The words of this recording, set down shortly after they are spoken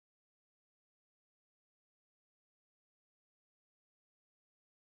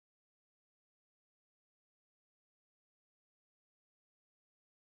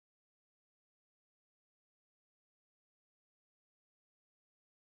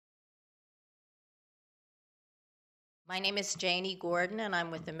My name is Janie Gordon, and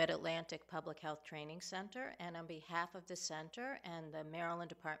I'm with the Mid-Atlantic Public Health Training Center. And on behalf of the center and the Maryland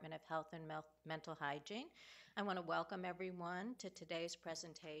Department of Health and Mental Hygiene, I want to welcome everyone to today's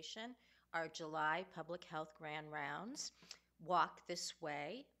presentation, our July Public Health Grand Rounds, Walk This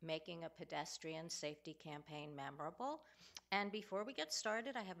Way, Making a Pedestrian Safety Campaign Memorable. And before we get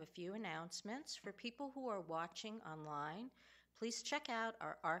started, I have a few announcements. For people who are watching online, please check out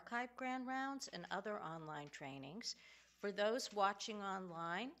our archive Grand Rounds and other online trainings. For those watching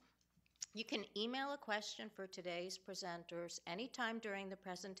online, you can email a question for today's presenters anytime during the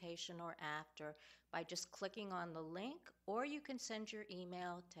presentation or after by just clicking on the link, or you can send your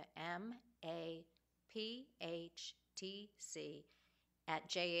email to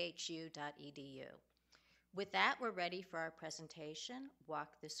maphttc@jhu.edu. With that, we're ready for our presentation,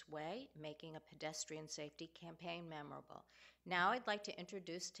 Walk This Way, Making a Pedestrian Safety Campaign Memorable. Now I'd like to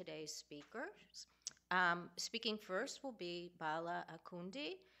introduce today's speakers. Speaking first will be Bala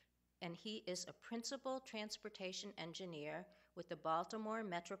Akundi, and he is a principal transportation engineer with the Baltimore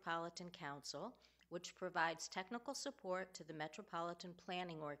Metropolitan Council, which provides technical support to the Metropolitan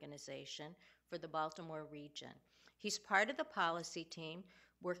Planning Organization for the Baltimore region. He's part of the policy team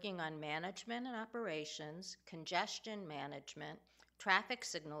working on management and operations, congestion management, traffic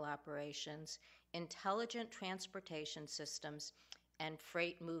signal operations, intelligent transportation systems, and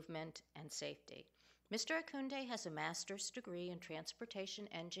freight movement and safety. Mr. Akunde has a master's degree in transportation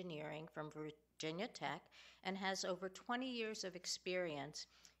engineering from Virginia Tech and has over 20 years of experience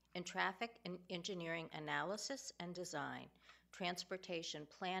in traffic and engineering analysis and design, transportation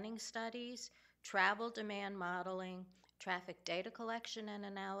planning studies, travel demand modeling, traffic data collection and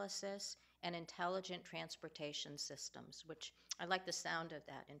analysis, and intelligent transportation systems, which I like the sound of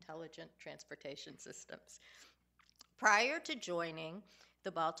that, intelligent transportation systems. Prior to joining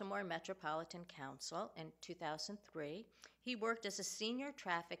the Baltimore Metropolitan Council in 2003, he worked as a senior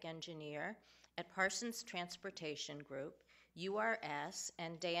traffic engineer at Parsons Transportation Group, URS,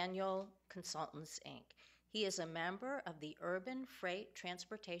 and Daniel Consultants, Inc. He is a member of the Urban Freight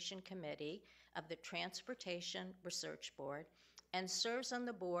Transportation Committee of the Transportation Research Board and serves on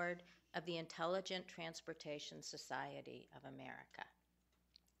the board of the Intelligent Transportation Society of America.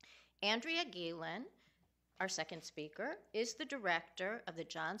 Andrea Gielen, our second speaker, is the director of the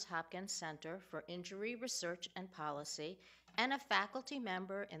Johns Hopkins Center for Injury Research and Policy and a faculty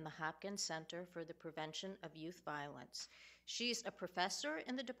member in the Hopkins Center for the Prevention of Youth Violence. She's a professor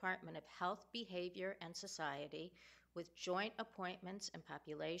in the Department of Health, Behavior, and Society with joint appointments in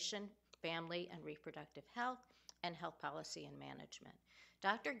population, family, and reproductive health, and health policy and management.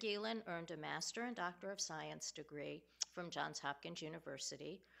 Dr. Gielen earned a Master and Doctor of Science degree from Johns Hopkins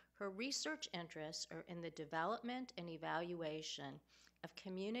University. Her research interests are in the development and evaluation of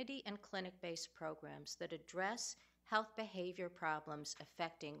community and clinic-based programs that address health behavior problems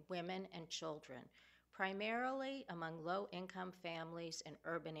affecting women and children, primarily among low-income families in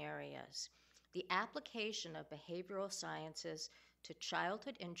urban areas. The application of behavioral sciences to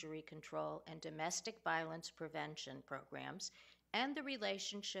childhood injury control and domestic violence prevention programs, and the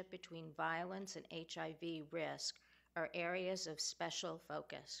relationship between violence and HIV risk are areas of special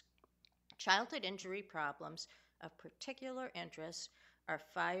focus. Childhood injury problems of particular interest are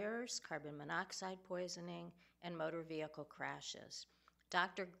fires, carbon monoxide poisoning, and motor vehicle crashes.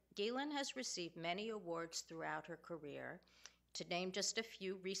 Dr. Gielen has received many awards throughout her career. To name just a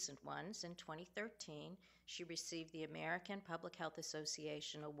few recent ones, in 2013, she received the American Public Health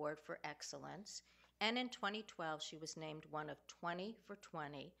Association Award for Excellence, and in 2012, she was named one of 20 for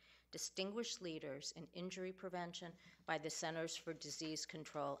 20 Distinguished Leaders in Injury Prevention by the Centers for Disease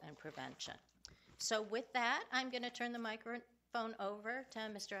Control and Prevention. So with that, I'm going to turn the microphone over to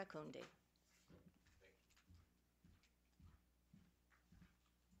Mr. Akundi.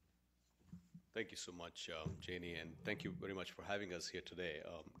 Thank you so much, Janie, and thank you very much for having us here today.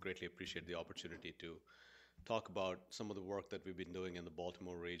 Greatly appreciate the opportunity to talk about some of the work that we've been doing in the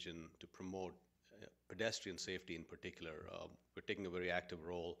Baltimore region to promote pedestrian safety in particular. We're taking a very active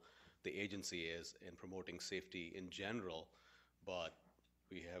role, the agency is, in promoting safety in general, but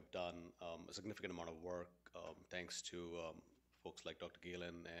we have done a significant amount of work thanks to folks like Dr.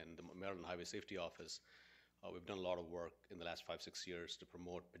 Gielen and the Maryland Highway Safety Office. We've done a lot of work in the last 5-6 years to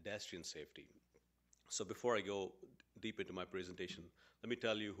promote pedestrian safety. So before I go deep into my presentation, let me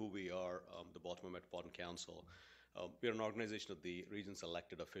tell you who we are, the Baltimore Metropolitan Council. We are an organization of the region's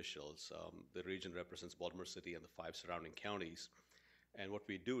elected officials. The region represents Baltimore City and the 5 surrounding counties. And what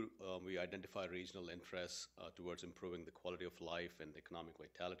we do, we identify regional interests towards improving the quality of life and economic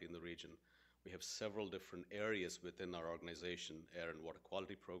vitality in the region. We have several different areas within our organization: air and water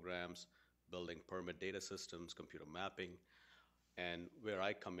quality programs, building permit data systems, computer mapping. And where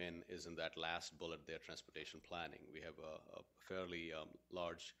I come in is in that last bullet there, transportation planning. We have a fairly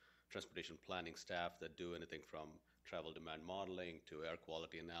large transportation planning staff that do anything from travel demand modeling to air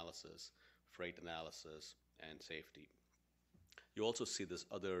quality analysis, freight analysis, and safety. You also see this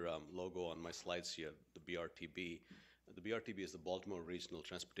other logo on my slides here, the BRTB. The BRTB is the Baltimore Regional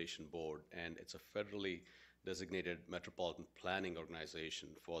Transportation Board, and it's a federally designated metropolitan planning organization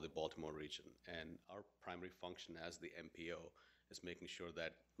for the Baltimore region. And our primary function as the MPO is making sure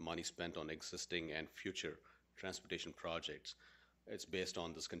that money spent on existing and future transportation projects, it's based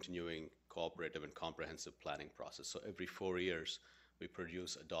on this continuing cooperative and comprehensive planning process. So every 4 years, we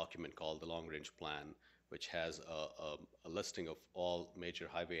produce a document called the Long Range Plan, which has a listing of all major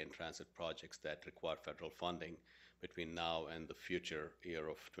highway and transit projects that require federal funding between now and the future year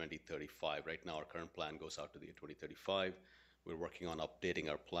of 2035. Right now, our current plan goes out to the year 2035. We're working on updating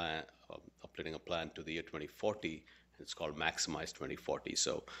our plan, updating a plan to the year 2040. It's called Maximize 2040.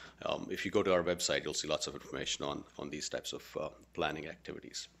 So if you go to our website, you'll see lots of information on these types of planning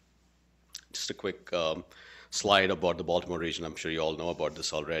activities. Just a quick slide about the Baltimore region. I'm sure you all know about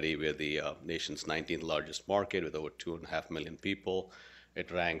this already. We're the nation's 19th largest market with over 2.5 million people. It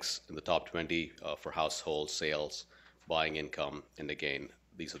ranks in the top 20 for household sales, buying income, and again,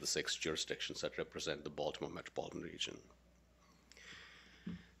 these are the 6 jurisdictions that represent the Baltimore metropolitan region.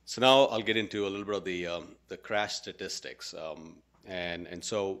 So now I'll get into a little bit of the crash statistics.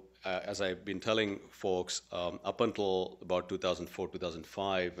 So as I've been telling folks, up until about 2004,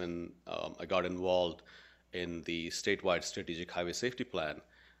 2005, when I got involved in the statewide strategic highway safety plan,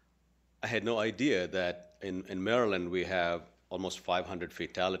 I had no idea that in Maryland we have almost 500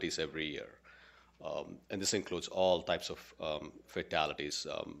 fatalities every year. And this includes all types of fatalities,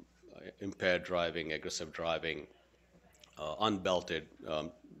 impaired driving, aggressive driving, unbelted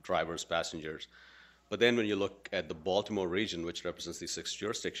drivers, passengers. But then when you look at the Baltimore region, which represents these 6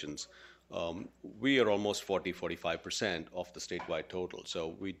 jurisdictions, we are almost 45% of the statewide total.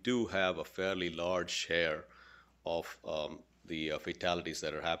 So we do have a fairly large share of the fatalities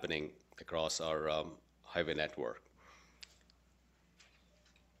that are happening across our highway network.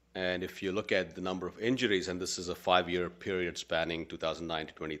 And if you look at the number of injuries, and this is a 5-year period spanning 2009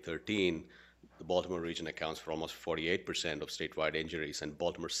 to 2013, the Baltimore region accounts for almost 48% of statewide injuries, and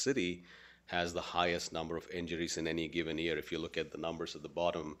Baltimore City has the highest number of injuries in any given year. If you look at the numbers at the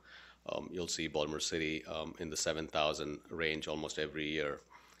bottom, you'll see Baltimore City in the 7,000 range almost every year.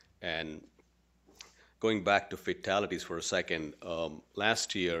 And going back to fatalities for a second,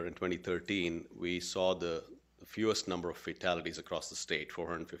 last year in 2013, we saw the fewest number of fatalities across the state,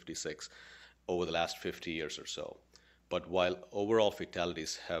 456, over the last 50 years or so. But while overall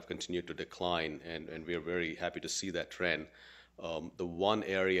fatalities have continued to decline, and we are very happy to see that trend, the one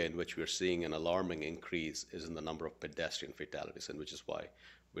area in which we're seeing an alarming increase is in the number of pedestrian fatalities, and which is why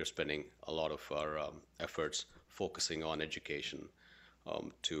we're spending a lot of our efforts focusing on education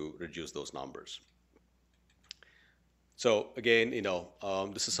to reduce those numbers. So again,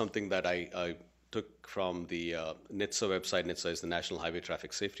 this is something that I took from the NHTSA website. NHTSA is the National Highway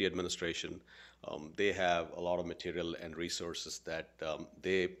Traffic Safety Administration. They have a lot of material and resources that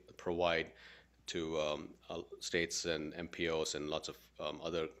they provide to states and MPOs and lots of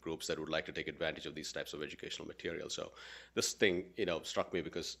other groups that would like to take advantage of these types of educational materials. So this thing, struck me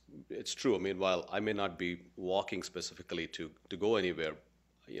because it's true. I mean, while I may not be walking specifically to go anywhere,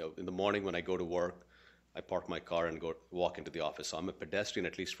 in the morning when I go to work, I park my car and go walk into the office. So I'm a pedestrian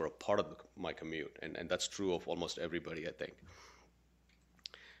at least for a part of my commute, and that's true of almost everybody, I think.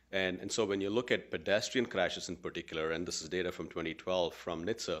 And so when you look at pedestrian crashes in particular, and this is data from 2012 from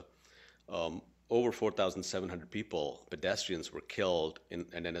NHTSA, over 4,700 people, pedestrians, were killed, and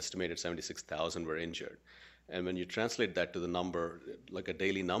an estimated 76,000 were injured. And when you translate that to the number, like a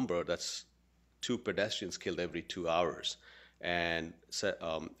daily number, that's 2 pedestrians killed every 2 hours, and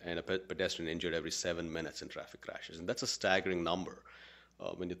a pedestrian injured every 7 minutes in traffic crashes. And that's a staggering number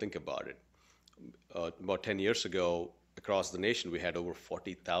when you think about it. About 10 years ago, across the nation, we had over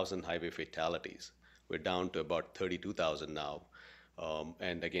 40,000 highway fatalities. We're down to about 32,000 now.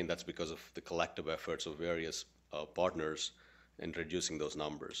 And again, that's because of the collective efforts of various partners in reducing those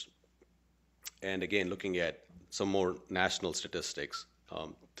numbers. And again, looking at some more national statistics,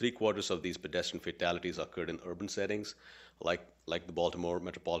 3/4 of these pedestrian fatalities occurred in urban settings, like the Baltimore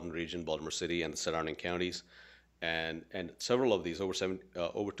Metropolitan Region, Baltimore City, and the surrounding counties. And several of these, over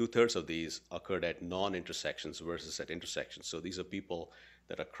 2/3 of these, occurred at non-intersections versus at intersections. So these are people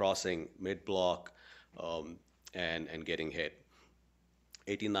that are crossing mid-block and getting hit.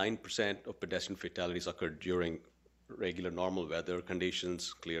 89% of pedestrian fatalities occurred during regular normal weather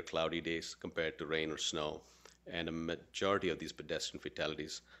conditions, clear cloudy days compared to rain or snow. And a majority of these pedestrian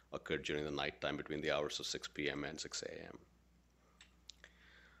fatalities occurred during the nighttime between the hours of 6 p.m. and 6 a.m.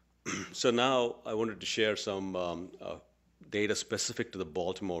 So now I wanted to share some data specific to the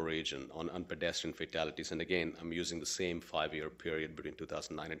Baltimore region on pedestrian fatalities. And again, I'm using the same 5-year period between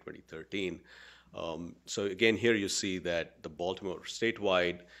 2009 and 2013. So again, here you see that the Baltimore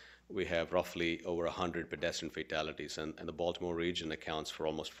statewide, we have roughly over 100 pedestrian fatalities, and the Baltimore region accounts for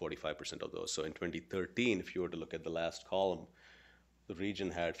almost 45% of those. So in 2013, if you were to look at the last column, the region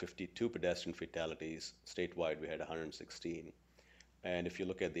had 52 pedestrian fatalities. Statewide, we had 116. And if you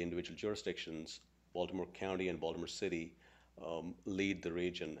look at the individual jurisdictions, Baltimore County and Baltimore City lead the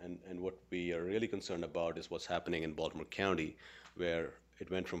region. And what we are really concerned about is what's happening in Baltimore County, where it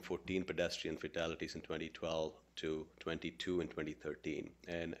went from 14 pedestrian fatalities in 2012 to 22 in 2013.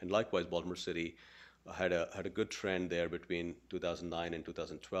 And likewise, Baltimore City had a good trend there between 2009 and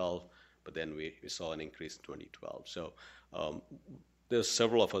 2012, but then we saw an increase in 2012. So there's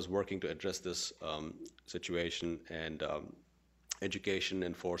several of us working to address this situation, and education,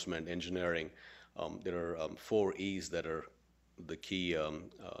 enforcement, engineering. There are 4 E's that are the key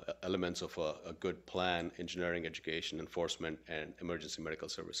elements of a good plan: engineering, education, enforcement, and emergency medical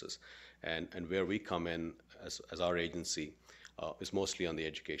services. And where we come in as our agency is mostly on the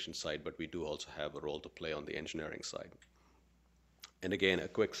education side, but we do also have a role to play on the engineering side. And again, a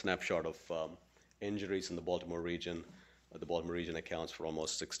quick snapshot of injuries in the Baltimore region. The Baltimore region accounts for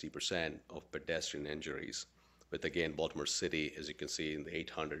almost 60% of pedestrian injuries, with again, Baltimore City, as you can see, in the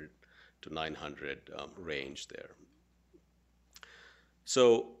 800 to 900 range there.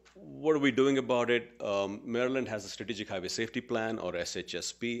 So what are we doing about it? Maryland has a Strategic Highway Safety Plan, or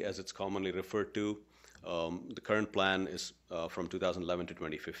SHSP, as it's commonly referred to. The current plan is from 2011 to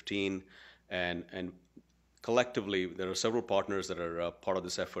 2015, and collectively, there are several partners that are part of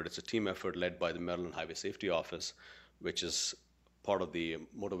this effort. It's a team effort led by the Maryland Highway Safety Office, which is part of the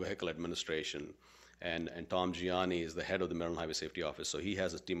Motor Vehicle Administration. And Tom Gianni is the head of the Maryland Highway Safety Office, so he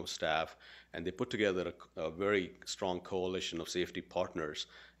has a team of staff, and they put together a very strong coalition of safety partners,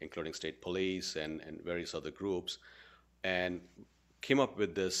 including state police and various other groups, and came up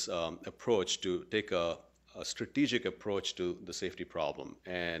with this approach to take a strategic approach to the safety problem.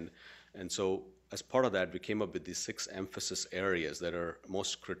 And so as part of that, we came up with these 6 emphasis areas that are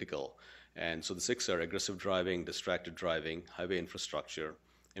most critical. And so the 6 are aggressive driving, distracted driving, highway infrastructure,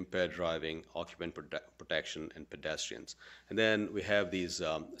 impaired driving, occupant protection, and pedestrians. And then we have these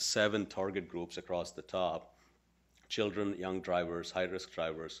 7 target groups across the top: children, young drivers, high-risk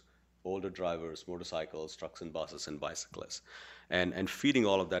drivers, older drivers, motorcycles, trucks and buses, and bicyclists. And feeding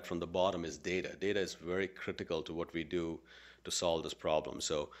all of that from the bottom is data. Data is very critical to what we do to solve this problem.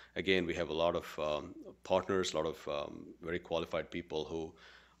 So again, we have a lot of partners, a lot of very qualified people who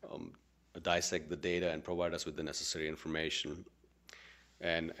dissect the data and provide us with the necessary information.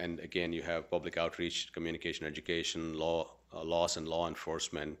 And again, you have public outreach, communication, education, laws and law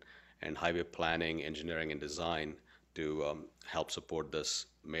enforcement, and highway planning, engineering, and design to help support this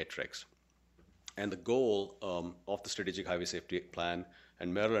matrix. And the goal of the Strategic Highway Safety Plan,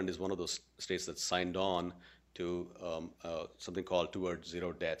 and Maryland is one of those states that signed on to something called Towards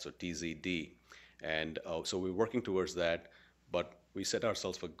Zero Deaths, or TZD. And so we're working towards that, but we set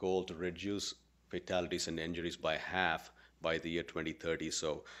ourselves a goal to reduce fatalities and injuries by half by the year 2030.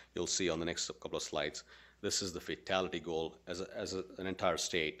 So you'll see on the next couple of slides, this is the fatality goal as an entire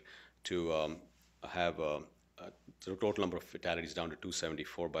state, to have the total number of fatalities down to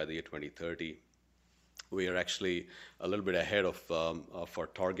 274 by the year 2030. We are actually a little bit ahead of our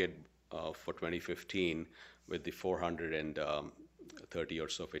target for 2015 with the 430 or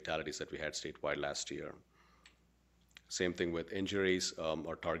so fatalities that we had statewide last year. Same thing with injuries.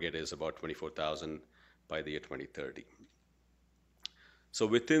 Our target is about 24,000 by the year 2030. So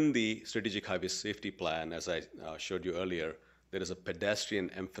within the Strategic Highway Safety Plan, as I showed you earlier, there is a pedestrian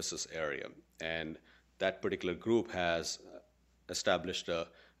emphasis area, and that particular group has established a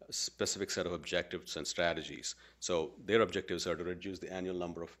specific set of objectives and strategies. So their objectives are to reduce the annual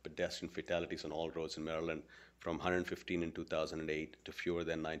number of pedestrian fatalities on all roads in Maryland from 115 in 2008 to fewer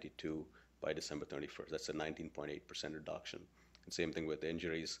than 92 by December 31st. That's a 19.8% reduction. And same thing with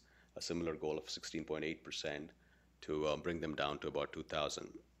injuries, a similar goal of 16.8% to bring them down to about 2,000.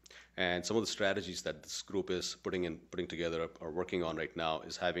 And some of the strategies that this group is putting together or working on right now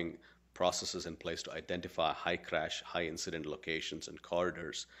is having processes in place to identify high crash, high incident locations and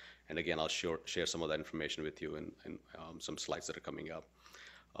corridors. And again, I'll share some of that information with you in some slides that are coming up.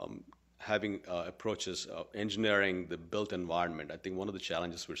 having approaches, engineering the built environment. I think one of the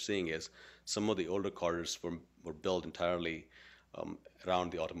challenges we're seeing is some of the older corridors were built entirely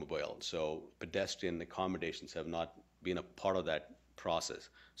around the automobile. So pedestrian accommodations have not been a part of that process.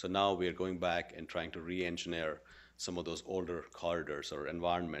 So now we are going back and trying to re-engineer some of those older corridors or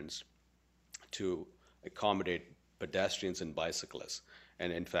environments to accommodate pedestrians and bicyclists.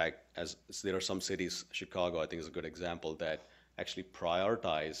 And in fact, as there are some cities, Chicago I think is a good example, that actually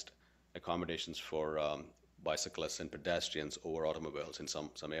prioritized accommodations for bicyclists and pedestrians over automobiles in some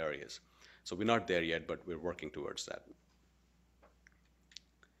areas. So we're not there yet, but we're working towards that.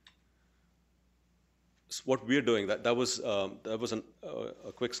 So what we're doing, that was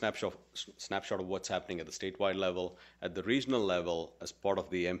a quick snapshot of what's happening at the statewide level. At the regional level, as part of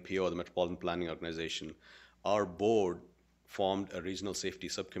the MPO, the Metropolitan Planning Organization, our board formed a regional safety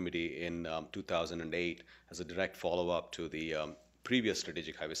subcommittee in 2008 as a direct follow-up to the previous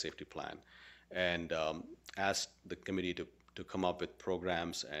strategic highway safety plan, and asked the committee to come up with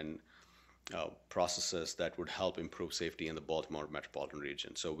programs and processes that would help improve safety in the Baltimore metropolitan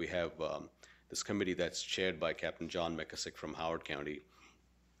region. So we have this committee that's chaired by Captain John McKissick from Howard County,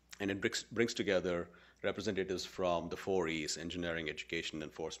 and it brings together representatives from the 4Es, engineering, education,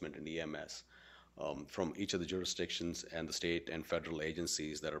 enforcement, and EMS, from each of the jurisdictions and the state and federal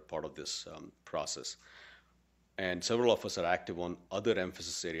agencies that are part of this process. And several of us are active on other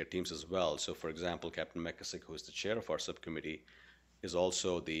emphasis area teams as well. So for example, Captain McKissick, who is the chair of our subcommittee, is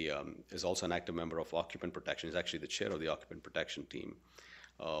also an active member of occupant protection. He's actually the chair of the occupant protection team.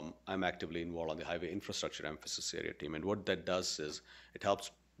 I'm actively involved on the highway infrastructure emphasis area team. And what that does is it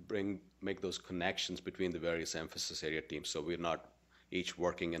helps make those connections between the various emphasis area teams, so we're not each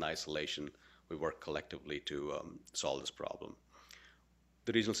working in isolation. We work collectively to solve this problem.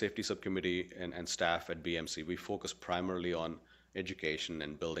 The Regional Safety Subcommittee and staff at BMC, we focus primarily on education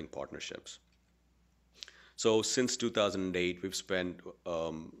and building partnerships. So since 2008, we've spent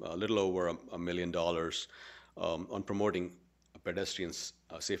a little over $1 million on promoting a pedestrian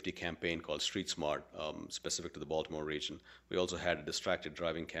safety campaign called Street Smart, specific to the Baltimore region. We also had a distracted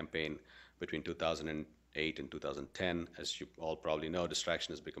driving campaign between 2008 and 2010. As you all probably know,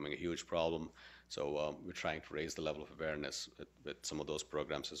 distraction is becoming a huge problem. So we're trying to raise the level of awareness with some of those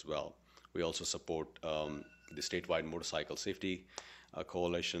programs as well. We also support the statewide motorcycle safety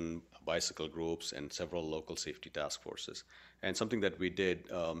coalition, bicycle groups, and several local safety task forces. And something that we did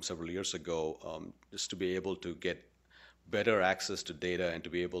several years ago, is to be able to get better access to data and to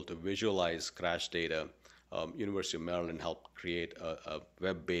be able to visualize crash data. University of Maryland helped create a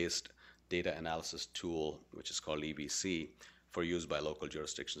web-based data analysis tool, which is called EBC, for use by local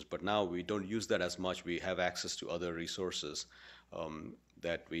jurisdictions. But now we don't use that as much. We have access to other resources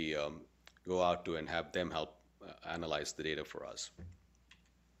that we go out to and have them help analyze the data for us.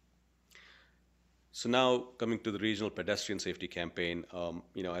 So now coming to the regional pedestrian safety campaign,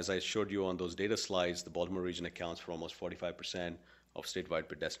 as I showed you on those data slides, the Baltimore region accounts for almost 45% of statewide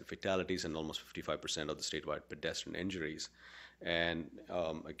pedestrian fatalities and almost 55% of the statewide pedestrian injuries. And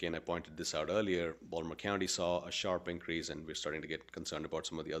again, I pointed this out earlier, Baltimore County saw a sharp increase, and we're starting to get concerned about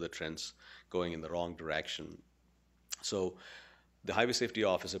some of the other trends going in the wrong direction. So the Highway Safety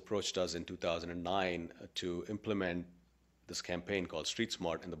Office approached us in 2009 to implement this campaign called Street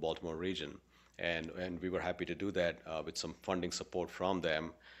Smart in the Baltimore region. And we were happy to do that with some funding support from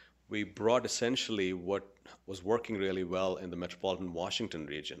them. We brought essentially what was working really well in the metropolitan Washington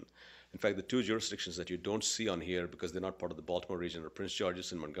region. In fact, the two jurisdictions that you don't see on here because they're not part of the Baltimore region are Prince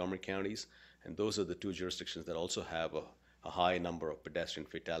George's and Montgomery counties. And those are the two jurisdictions that also have a high number of pedestrian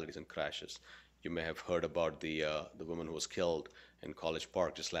fatalities and crashes. You may have heard about the woman who was killed in College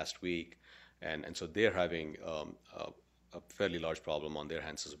Park just last week. And so they're having a fairly large problem on their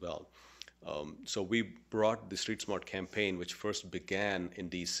hands as well. So we brought the Street Smart campaign, which first began in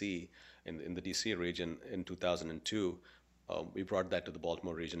DC, in the DC region in 2002. We brought that to the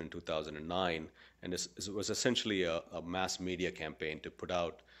Baltimore region in 2009, and it was essentially a mass media campaign to put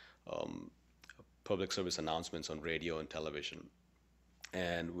out public service announcements on radio and television.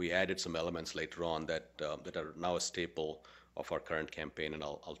 And we added some elements later on that are now a staple of our current campaign, and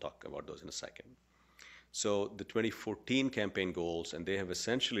I'll talk about those in a second. So the 2014 campaign goals, and they have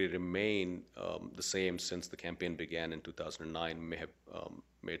essentially remained the same since the campaign began in 2009. We may have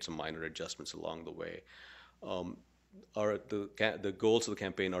made some minor adjustments along the way. The goals of the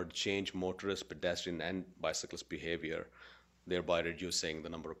campaign are to change motorist, pedestrian, and bicyclist behavior, thereby reducing the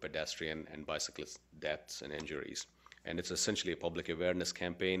number of pedestrian and bicyclist deaths and injuries. And it's essentially a public awareness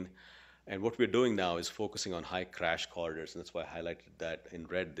campaign. And what we're doing now is focusing on high crash corridors, and that's why I highlighted that in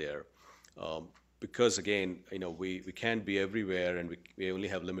red there. because again, we can't be everywhere and we only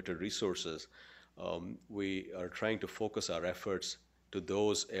have limited resources, we are trying to focus our efforts to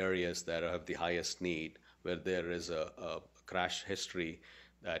those areas that have the highest need, where there is a crash history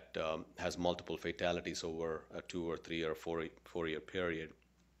that has multiple fatalities over a 2 or 3 or 4 year period.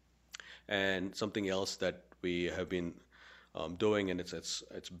 And something else that we have been doing, and it's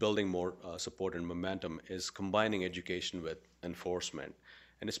building more support and momentum, is combining education with enforcement.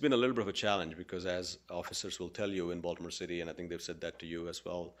 And it's been a little bit of a challenge because, as officers will tell you in Baltimore City, and I think they've said that to you as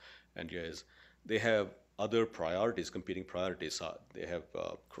well, Andrea, is they have other priorities, competing priorities. They have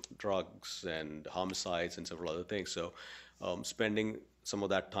drugs and homicides and several other things. So spending some of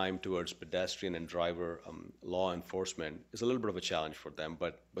that time towards pedestrian and driver law enforcement is a little bit of a challenge for them.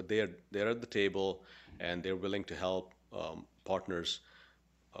 But they're at the table and they're willing to help partners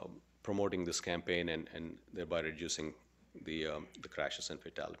promoting this campaign and thereby reducing the crashes and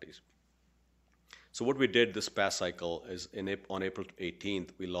fatalities. So what we did this past cycle is on April 18th,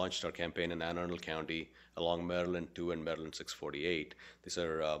 we launched our campaign in Anne Arundel County along Maryland 2 and Maryland 648. These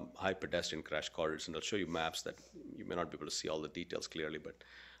are high pedestrian crash corridors, and I'll show you maps that you may not be able to see all the details clearly, but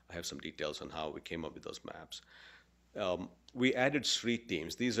I have some details on how we came up with those maps. We added street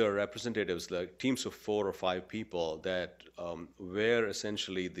teams. These are representatives, like teams of 4 or 5 people that were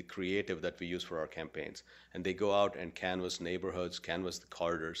essentially the creative that we use for our campaigns. And they go out and canvass neighborhoods, canvass the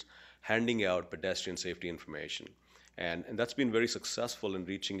corridors, handing out pedestrian safety information. And that's been very successful in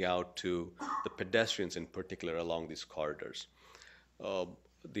reaching out to the pedestrians in particular along these corridors.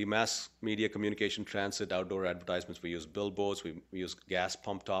 The mass media communication, transit, outdoor advertisements, we use billboards, we use gas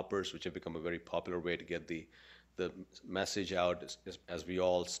pump toppers, which have become a very popular way to get the message out. As we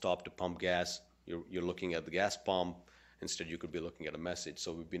all stop to pump gas, you're looking at the gas pump. Instead, you could be looking at a message.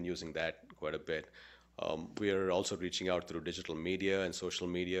 So we've been using that quite a bit. We are also reaching out through digital media and social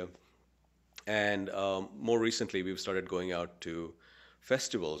media. And more recently, we've started going out to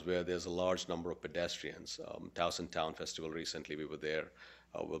festivals where there's a large number of pedestrians. Towson Town Festival recently, we were there.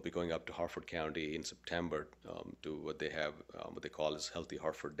 We'll be going up to Harford County in September to what they call is Healthy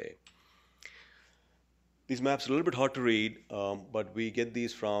Harford Day. These maps are a little bit hard to read, but we get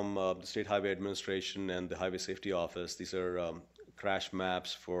these from the State Highway Administration and the Highway Safety Office. These are crash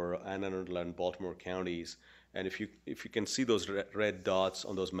maps for Anne Arundel and Baltimore counties. And if you can see those red dots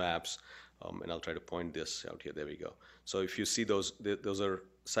on those maps, and I'll try to point this out here. There we go. So if you see those are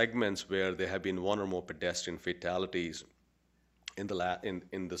segments where there have been 1 or more pedestrian fatalities in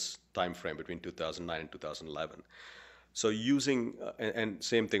this time frame between 2009 and 2011. So using, and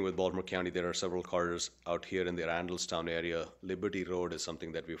same thing with Baltimore County, there are several corridors out here in the Randallstown area. Liberty Road is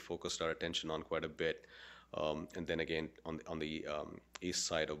something that we've focused our attention on quite a bit. And then again, on the east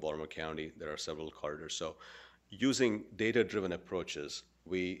side of Baltimore County, there are several corridors. So using data-driven approaches,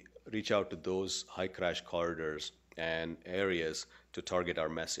 we reach out to those high crash corridors and areas to target our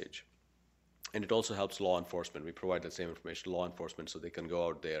message. And it also helps law enforcement. We provide the same information to law enforcement so they can go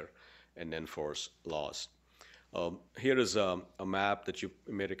out there and enforce laws. Here is a map that you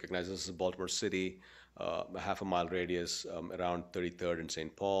may recognize. This is Baltimore City, a half-a-mile radius around 33rd and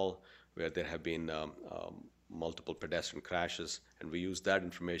St. Paul, where there have been multiple pedestrian crashes, and we use that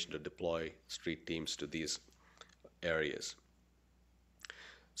information to deploy street teams to these areas.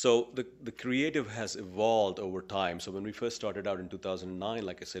 So the creative has evolved over time. So when we first started out in 2009,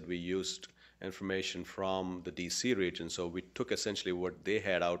 like I said, we used information from the DC region. So we took essentially what they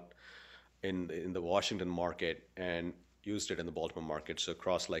had out in the Washington market and used it in the Baltimore market. So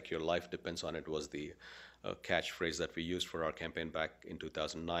Cross Like Your Life Depends on It was the catchphrase that we used for our campaign back in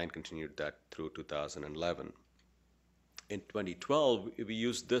 2009, continued that through 2011. In 2012, we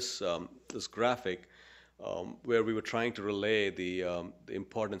used this graphic where we were trying to relay the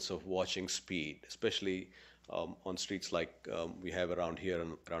importance of watching speed, especially on streets like we have around here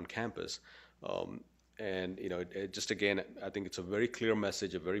and around campus. And it just again, I think it's a very clear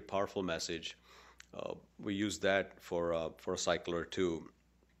message, a very powerful message. We use that for a cycle or two.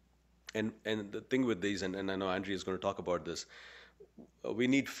 And the thing with these, and I know Andrea is going to talk about this, we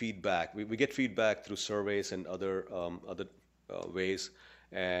need feedback. We get feedback through surveys and other ways,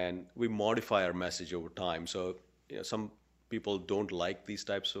 and we modify our message over time. So some people don't like these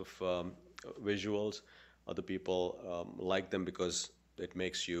types of visuals. Other people like them because it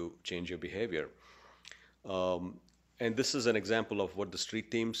makes you change your behavior. And this is an example of what the street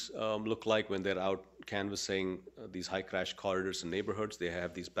teams look like when they're out canvassing these high crash corridors and neighborhoods. They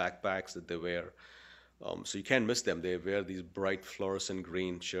have these backpacks that they wear. So you can't miss them. They wear these bright fluorescent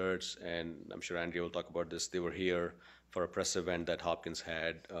green shirts, and I'm sure Andrea will talk about this. They were here for a press event that Hopkins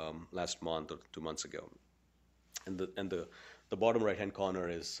had last month or 2 months ago. And the The bottom right-hand corner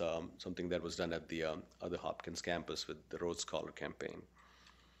is something that was done at the other Hopkins campus with the Rhodes Scholar campaign.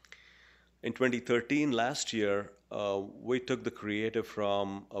 In 2013, last year, we took the creative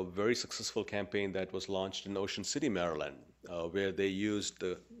from a very successful campaign that was launched in Ocean City, Maryland, where they used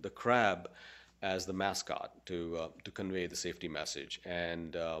the crab as the mascot to convey the safety message.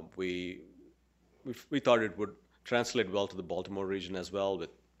 And we thought it would translate well to the Baltimore region as well, with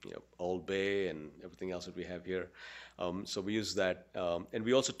Old Bay and everything else that we have here. So we used that, and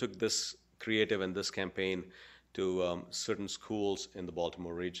we also took this creative and this campaign to certain schools in the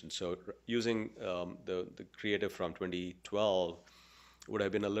Baltimore region. So using the creative from 2012 would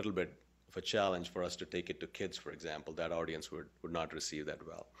have been a little bit of a challenge for us to take it to kids, for example. That audience would not receive that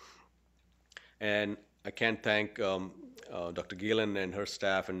well. And I can't thank Dr. Gielen and her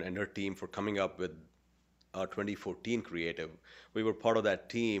staff and her team for coming up with our 2014 creative. We were part of that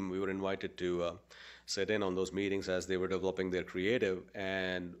team. We were invited to sit in on those meetings as they were developing their creative,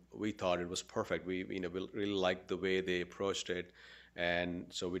 and we thought it was perfect. We really liked the way they approached it, and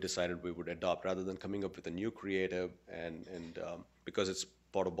so we decided we would adopt rather than coming up with a new creative. And because it's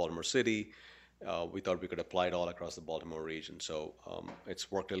part of Baltimore City, we thought we could apply it all across the Baltimore region. So it's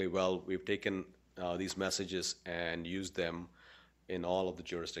worked really well. We've taken these messages and used them in all of the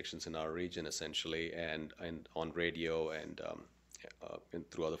jurisdictions in our region, essentially, and on radio and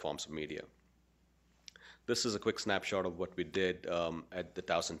through other forms of media. This is a quick snapshot of what we did at the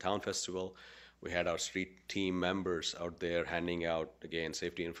Towson Town Festival. We had our street team members out there handing out, again,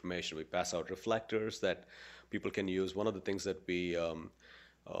 safety information. We pass out reflectors that people can use. One of the things that we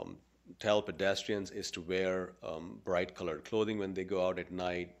tell pedestrians is to wear bright colored clothing when they go out at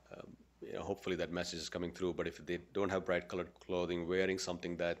night. Hopefully that message is coming through, but if they don't have bright colored clothing, wearing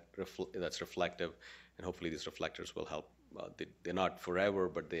something that's reflective, and hopefully these reflectors will help. They're not forever,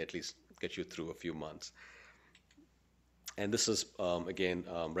 but they at least get you through a few months. And this is, again,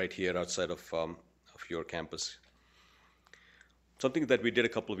 right here outside of your campus. Something that we did a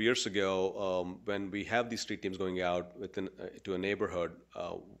couple of years ago, when we have these street teams going out to a neighborhood,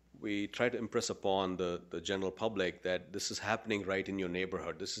 we try to impress upon the general public that this is happening right in your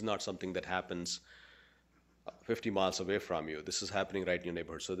neighborhood. This is not something that happens 50 miles away from you. This is happening right in your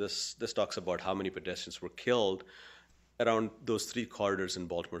neighborhood. So this talks about how many pedestrians were killed around those 3 corridors in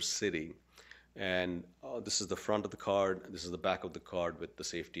Baltimore City. And this is the front of the card, this is the back of the card with the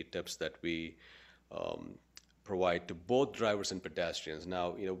safety tips that we provide to both drivers and pedestrians.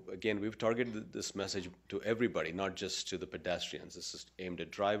 Now, again, we've targeted this message to everybody, not just to the pedestrians. This is aimed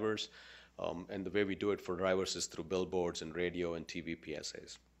at drivers, and the way we do it for drivers is through billboards and radio and TV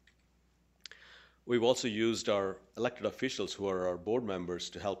PSAs. We've also used our elected officials, who are our board members,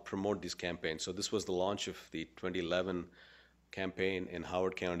 to help promote these campaigns. So this was the launch of the 2011 campaign in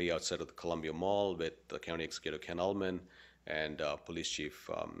Howard County outside of the Columbia Mall with the County Executive Ken Ullman and Police Chief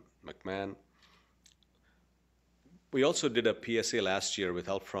McMahon. We also did a PSA last year with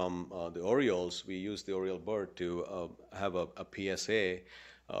help from the Orioles. We used the Oriole bird to have a PSA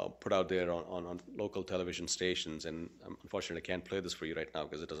put out there on local television stations. And unfortunately, I can't play this for you right now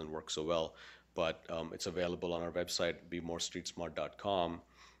because it doesn't work so well. But it's available on our website, BeMoreStreetSmart.com.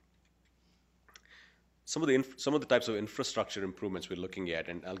 Some of the types of infrastructure improvements we're looking at,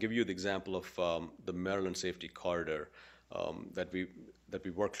 and I'll give you the example of the Maryland Safety Corridor that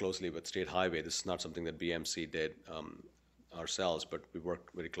we work closely with State Highway. This is not something that BMC did ourselves, but we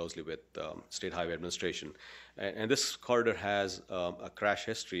worked very closely with State Highway Administration. And this corridor has a crash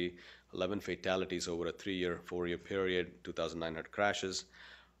history, 11 fatalities over a 4-year period, 2,900 crashes.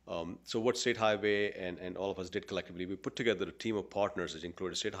 So what State Highway and all of us did collectively, we put together a team of partners. It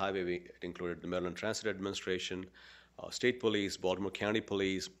included State Highway, it included the Maryland Transit Administration, State Police, Baltimore County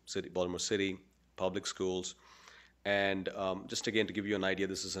Police, Baltimore City, public schools. And just again, to give you an idea,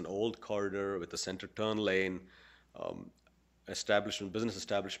 this is an old corridor with a center turn lane, business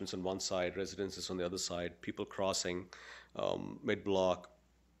establishments on one side, residences on the other side, people crossing, mid-block,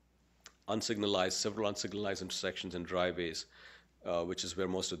 several unsignalized intersections and driveways, which is where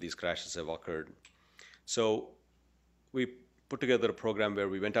most of these crashes have occurred. So we put together a program where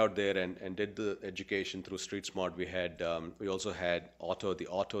we went out there and did the education through Street Smart. We also had the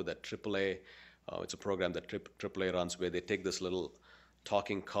Auto that AAA, it's a program that AAA runs, where they take this little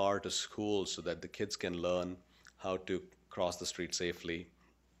talking car to school so that the kids can learn how to cross the street safely.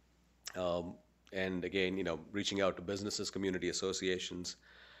 And again, reaching out to businesses, community associations.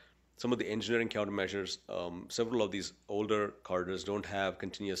 Some of the engineering countermeasures, several of these older corridors don't have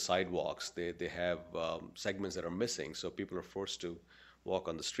continuous sidewalks. They have segments that are missing, so people are forced to walk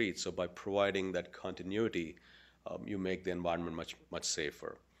on the street. So by providing that continuity, you make the environment much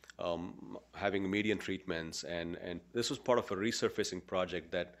safer. having median treatments, and this was part of a resurfacing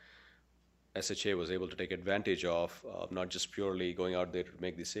project that SHA was able to take advantage of, not just purely going out there to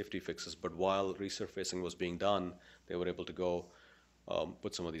make these safety fixes, but while resurfacing was being done, they were able to go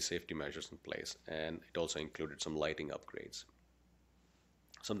put some of these safety measures in place, and it also included some lighting upgrades.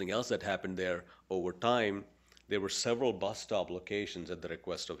 Something else that happened there over time, there were several bus stop locations at the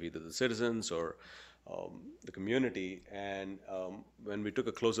request of either the citizens or the community, and when we took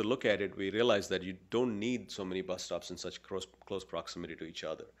a closer look at it, we realized that you don't need so many bus stops in such close proximity to each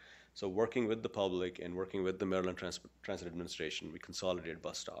other. So working with the public and working with the Maryland Transit Administration, we consolidated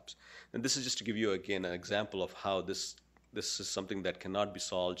bus stops. And this is just to give you, again, an example of how this is something that cannot be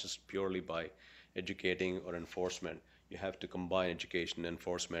solved just purely by educating or enforcement. You have to combine education,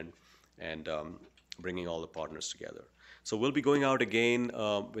 enforcement, and bringing all the partners together. So we'll be going out again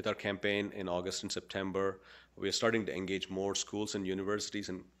with our campaign in August and September. We are starting to engage more schools and universities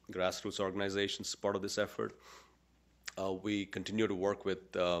and grassroots organizations as part of this effort. We continue to work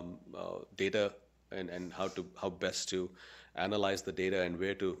with data and how best to analyze the data and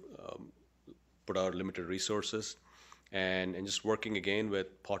where to put our limited resources, and just working again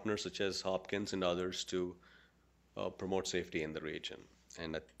with partners such as Hopkins and others to promote safety in the region.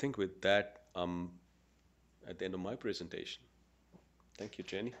 And I think with that, at the end of my presentation. Thank you,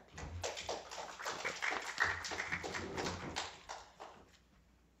 Jenny.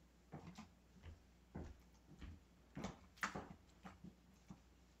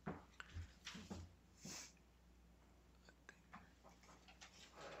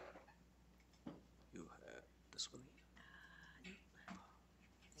 You have this one? I think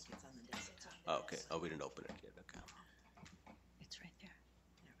it's on the desktop. Oh, okay. Oh, we didn't open it yet. Okay. It's right there.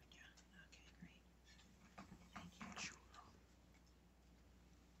 There we go. Okay, great. Thank you. Sure.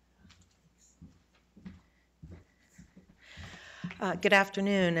 Good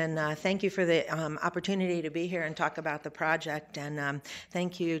afternoon, and thank you for the opportunity to be here and talk about the project. And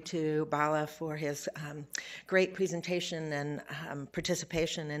thank you to Bala for his great presentation and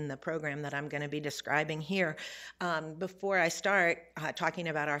participation in the program that I'm going to be describing here. Before I start talking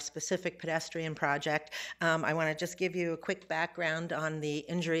about our specific pedestrian project, I want to just give you a quick background on the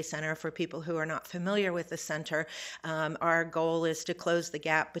Injury Center for people who are not familiar with the center. Our goal is to close the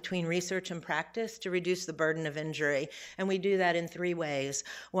gap between research and practice to reduce the burden of injury, and we do that in three ways.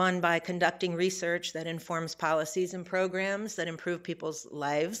 One, by conducting research that informs policies and programs that improve people's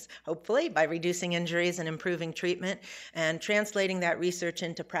lives, hopefully, by reducing injuries and improving treatment, and translating that research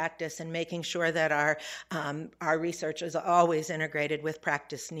into practice and making sure that our research is always integrated with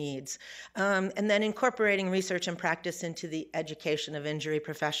practice needs. And then incorporating research and practice into the education of injury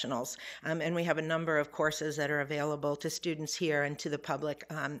professionals. And we have a number of courses that are available to students here and to the public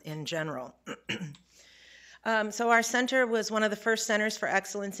in general. So our center was one of the first centers for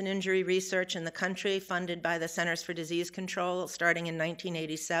excellence in injury research in the country, funded by the Centers for Disease Control, starting in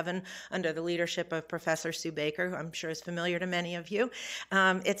 1987 under the leadership of Professor Sue Baker, who I'm sure is familiar to many of you.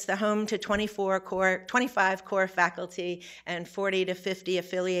 It's the home to 25 core faculty and 40 to 50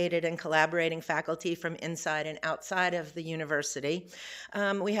 affiliated and collaborating faculty from inside and outside of the university.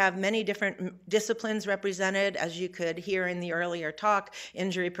 We have many different disciplines represented. As you could hear in the earlier talk,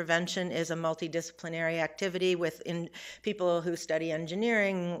 injury prevention is a multidisciplinary activity with people who study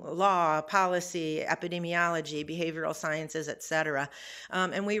engineering, law, policy, epidemiology, behavioral sciences, et cetera.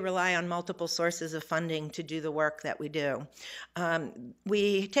 And we rely on multiple sources of funding to do the work that we do.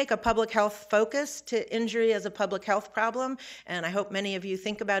 We take a public health focus to injury as a public health problem, and I hope many of you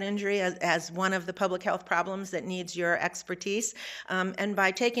think about injury as one of the public health problems that needs your expertise. And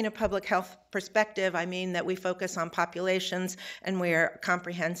by taking a public health perspective, I mean that we focus on populations and we're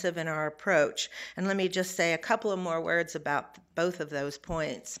comprehensive in our approach. And let me just say a couple of more words about both of those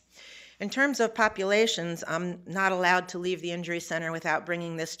points. In terms of populations, I'm not allowed to leave the Injury Center without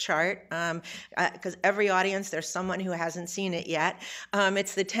bringing this chart, because every audience, there's someone who hasn't seen it yet.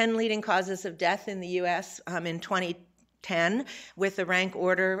 It's the 10 leading causes of death in the U.S. In 2010, with the rank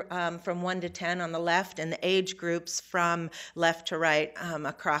order from 1 to 10 on the left and the age groups from left to right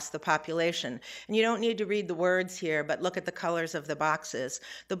across the population. And you don't need to read the words here, but look at the colors of the boxes.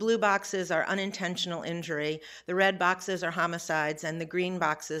 The blue boxes are unintentional injury, the red boxes are homicides, and the green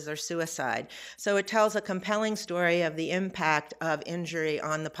boxes are suicide. So it tells a compelling story of the impact of injury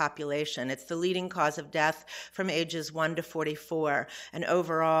on the population. It's the leading cause of death from ages 1 to 44. And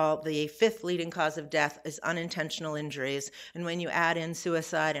overall, the fifth leading cause of death is unintentional injury. And when you add in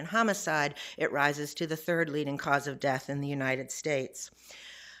suicide and homicide, it rises to the third leading cause of death in the United States.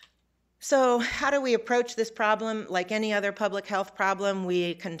 So how do we approach this problem? Like any other public health problem,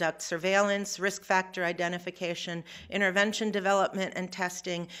 we conduct surveillance, risk factor identification, intervention development and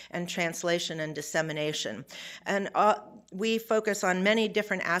testing, and translation and dissemination. And we focus on many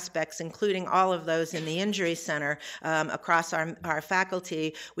different aspects, including all of those in the Injury Center. Across our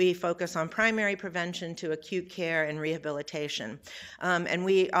faculty, we focus on primary prevention to acute care and rehabilitation. And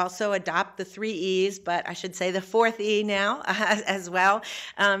we also adopt the 3 E's, but I should say the 4th E now as well,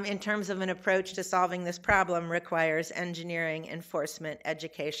 in terms of an approach to solving this problem requires engineering, enforcement,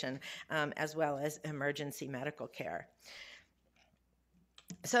 education, as well as emergency medical care.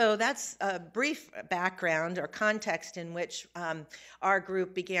 So that's a brief background or context in which our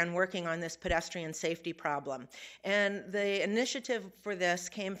group began working on this pedestrian safety problem. And the initiative for this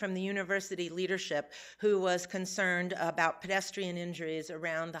came from the university leadership, who was concerned about pedestrian injuries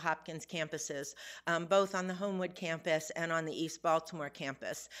around the Hopkins campuses, both on the Homewood campus and on the East Baltimore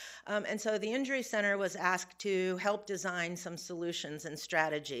campus. And so the Injury Center was asked to help design some solutions and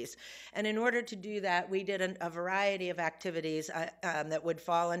strategies. And in order to do that, we did a variety of activities that would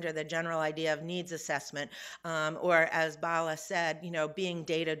fall under the general idea of needs assessment, or as Bala said, being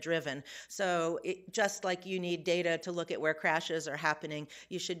data-driven. So just like you need data to look at where crashes are happening,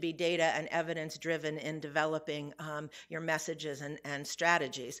 you should be data and evidence-driven in developing your messages and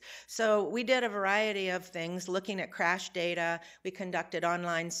strategies. So we did a variety of things, looking at crash data. We conducted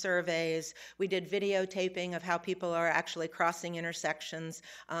online surveys. We did videotaping of how people are actually crossing intersections,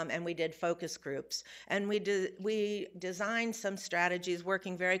 and we did focus groups. And we designed some strategies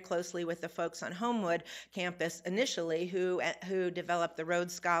working very closely with the folks on Homewood campus initially who developed the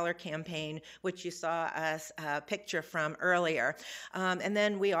Road Scholar campaign, which you saw a picture from earlier. And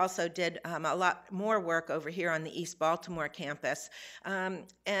then we also did a lot more work over here on the East Baltimore campus.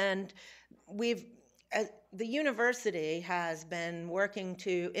 And the university has been working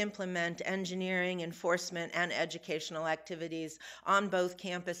to implement engineering, enforcement, and educational activities on both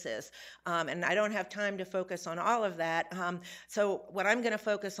campuses. And I don't have time to focus on all of that. So what I'm going to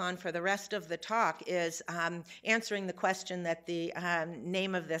focus on for the rest of the talk is answering the question that the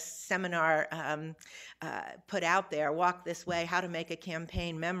name of this seminar put out there, Walk This Way, How to Make a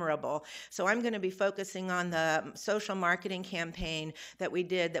Campaign Memorable. So I'm going to be focusing on the social marketing campaign that we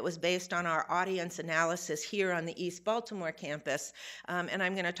did that was based on our audience analysis here on the East Baltimore campus. And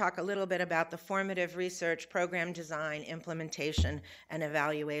I'm going to talk a little bit about the formative research, program design, implementation, and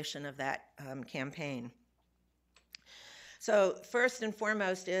evaluation of that campaign. So first and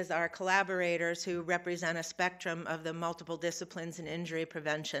foremost is our collaborators who represent a spectrum of the multiple disciplines in injury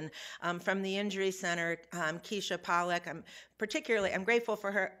prevention. From the Injury Center, Keisha Pollack, I'm grateful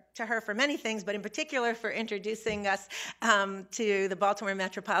to her for many things, but in particular for introducing us to the Baltimore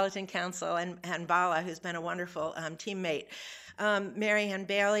Metropolitan Council, and Bala, who's been a wonderful teammate. Mary Ann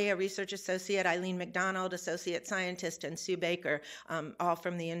Bailey, a research associate, Eileen McDonald, associate scientist, and Sue Baker, all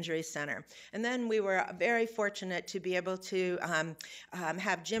from the Injury Center. And then we were very fortunate to be able to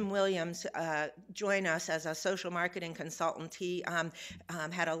have Jim Williams join us as a social marketing consultant. He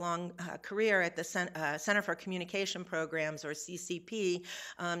had a long career at the Center for Communication Programs, or CCP,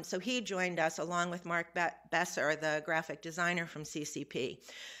 so he joined us along with Mark Besser, the graphic designer from CCP.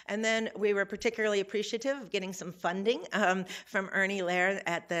 And then we were particularly appreciative of getting some funding from Ernie Lair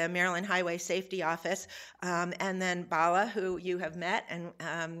at the Maryland Highway Safety Office, and then Bala, who you have met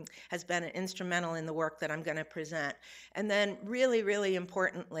and has been instrumental in the work that I'm going to present. And then really, really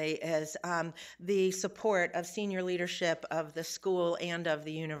importantly is the support of senior leadership of the school and of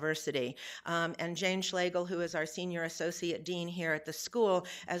the university. And Jane Schlegel, who is our senior associate dean here at the school,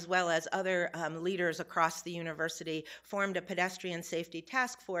 as well as other leaders across the university, formed a pedestrian safety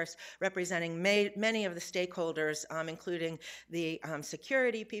task force representing many of the stakeholders, including the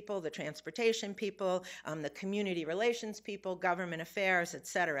security people, the transportation people, the community relations people, government affairs, et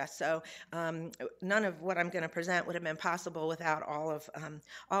cetera. So none of what I'm going to present would have been possible without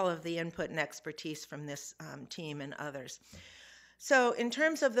all of the input and expertise from this team and others. So in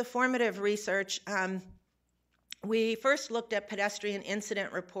terms of the formative research, we first looked at pedestrian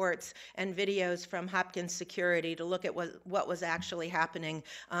incident reports and videos from Hopkins Security to look at what was actually happening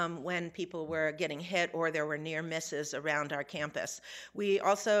when people were getting hit or there were near misses around our campus. We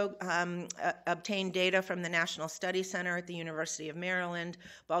also obtained data from the National Study Center at the University of Maryland,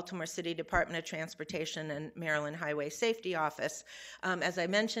 Baltimore City Department of Transportation, and Maryland Highway Safety Office. As I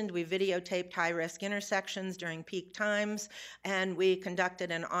mentioned, we videotaped high-risk intersections during peak times, and we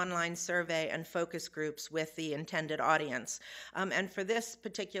conducted an online survey and focus groups with the intended audience. And for this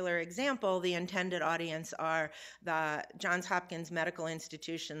particular example, the intended audience are the Johns Hopkins medical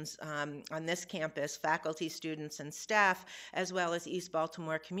institutions on this campus, faculty, students, and staff, as well as East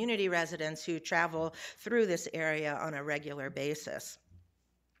Baltimore community residents who travel through this area on a regular basis.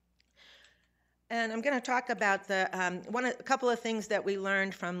 And I'm going to talk about a couple of things that we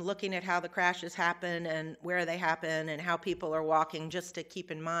learned from looking at how the crashes happen and where they happen and how people are walking, just to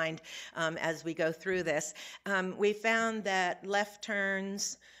keep in mind as we go through this. We found that left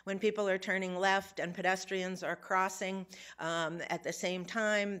turns, when people are turning left and pedestrians are crossing at the same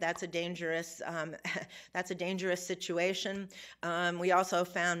time, that's a dangerous situation. We also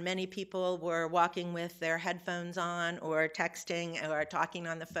found many people were walking with their headphones on or texting or talking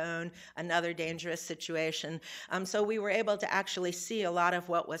on the phone, another dangerous situation. So we were able to actually see a lot of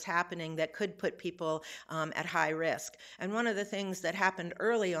what was happening that could put people at high risk. And one of the things that happened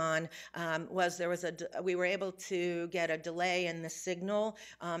early on was we were able to get a delay in the signal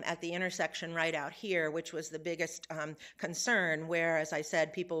at the intersection right out here, which was the biggest concern, where, as I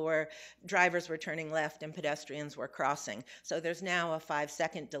said, drivers were turning left and pedestrians were crossing. So there's now a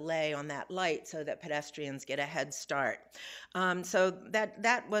 5-second delay on that light so that pedestrians get a head start. So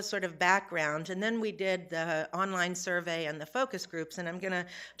that was sort of background. And then we did the online survey and the focus groups, and I'm going to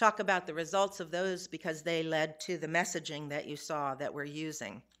talk about the results of those because they led to the messaging that you saw that we're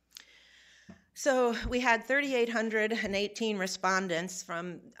using. So we had 3,818 respondents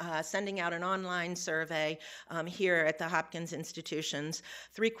from sending out an online survey here at the Hopkins institutions.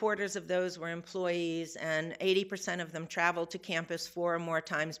 3/4 of those were employees, and 80% of them traveled to campus 4 or more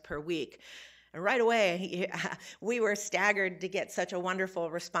times per week. And right away, we were staggered to get such a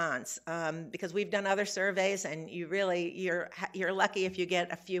wonderful response because we've done other surveys, and you're lucky if you get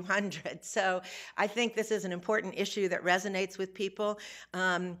a few hundred. So I think this is an important issue that resonates with people.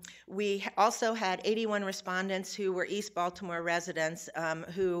 We also had 81 respondents who were East Baltimore residents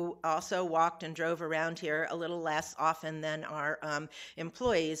who also walked and drove around here a little less often than our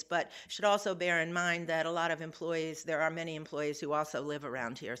employees, but should also bear in mind that there are many employees who also live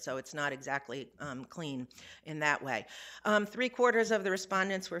around here, so it's not exactly clean in that way. 3/4 of the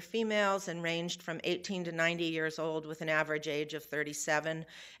respondents were females and ranged from 18 to 90 years old with an average age of 37.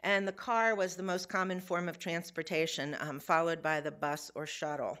 And the car was the most common form of transportation, followed by the bus or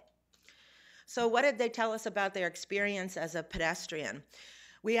shuttle. So what did they tell us about their experience as a pedestrian?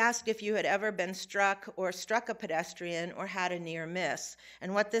 We asked if you had ever been struck or struck a pedestrian or had a near miss.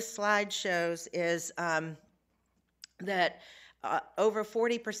 And what this slide shows is that over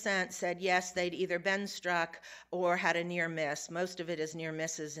 40% said yes, they'd either been struck or had a near miss. Most of it is near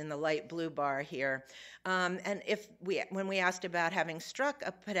misses in the light blue bar here. And when we asked about having struck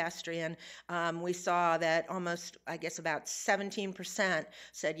a pedestrian, we saw that about 17%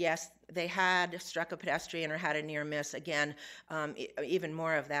 said yes, they had struck a pedestrian or had a near miss. Again, even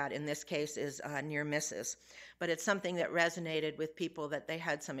more of that in this case is near misses. But it's something that resonated with people that they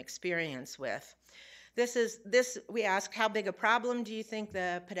had some experience with. We asked, how big a problem do you think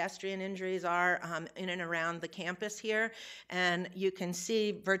the pedestrian injuries are in and around the campus here? And you can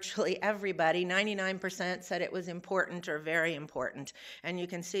see virtually everybody, 99% said it was important or very important. And you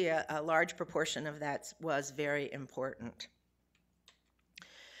can see a large proportion of that was very important.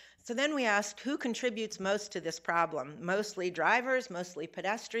 So then we asked, who contributes most to this problem? Mostly drivers, mostly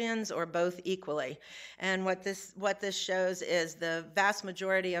pedestrians, or both equally? And what this shows is the vast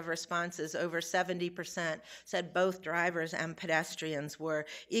majority of responses, over 70%, said both drivers and pedestrians were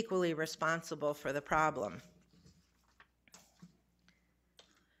equally responsible for the problem.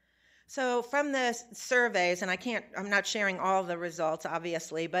 So from the surveys, and I'm not sharing all the results,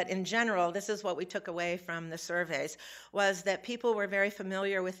 obviously, but in general, this is what we took away from the surveys, was that people were very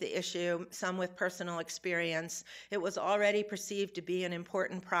familiar with the issue, some with personal experience. It was already perceived to be an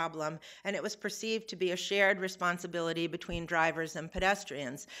important problem, and it was perceived to be a shared responsibility between drivers and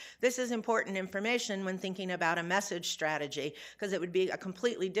pedestrians. This is important information when thinking about a message strategy, because it would be a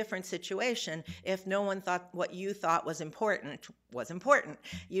completely different situation if no one thought what you thought was important was important.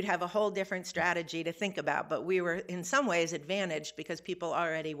 You'd have a whole different strategy to think about, but we were in some ways advantaged because people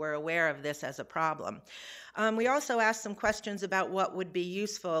already were aware of this as a problem. We also asked some questions about what would be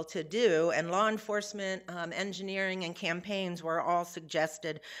useful to do, and law enforcement, engineering, and campaigns were all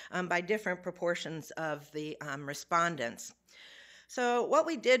suggested by different proportions of the respondents. So what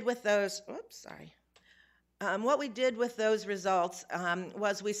we did with those, What we did with those results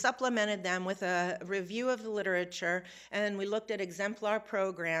was we supplemented them with a review of the literature, and we looked at exemplar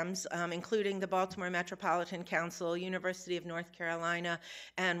programs, including the Baltimore Metropolitan Council, University of North Carolina,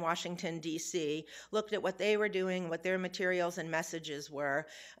 and Washington, D.C., looked at what they were doing, what their materials and messages were,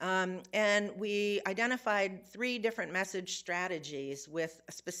 and we identified 3 different message strategies with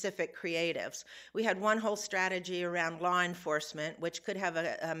specific creatives. We had one whole strategy around law enforcement, which could have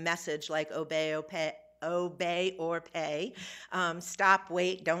a message like obey or pay, stop,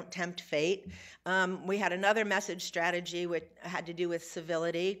 wait, don't tempt fate. We had another message strategy which had to do with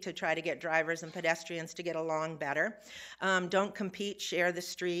civility, to try to get drivers and pedestrians to get along better. Don't compete, share the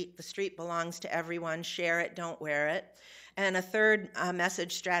street belongs to everyone, share it, don't wear it. And a third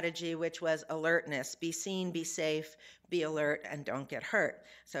message strategy, which was alertness, be seen, be safe, be alert, and don't get hurt.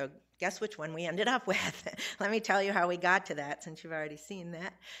 So guess which one we ended up with? Let me tell you how we got to that, since you've already seen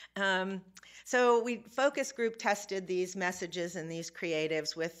that. So we focus group tested these messages and these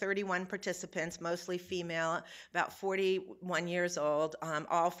creatives with 31 participants, mostly female, about 41 years old,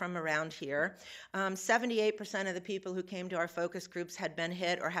 all from around here. 78% of the people who came to our focus groups had been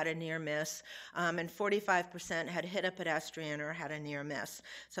hit or had a near miss, and 45% had hit a pedestrian or had a near miss.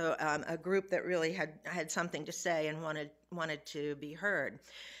 So a group that really had something to say and wanted to be heard.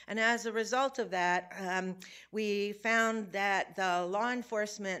 And as a result of that, we found that the law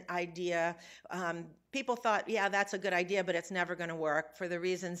enforcement idea, people thought, yeah, that's a good idea, but it's never going to work. For the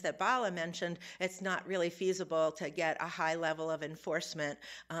reasons that Bala mentioned, it's not really feasible to get a high level of enforcement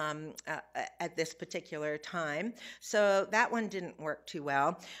at this particular time. So that one didn't work too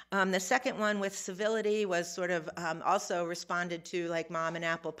well. The second one with civility was sort of also responded to like mom and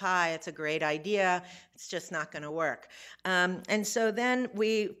apple pie. It's a great idea. It's just not going to work. And so then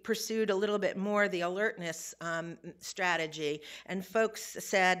we pursued a little bit more the alertness strategy. And folks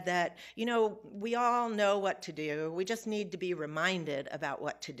said that, you know, we all know what to do. We just need to be reminded about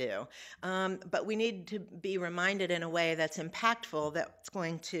what to do. But we need to be reminded in a way that's impactful, that's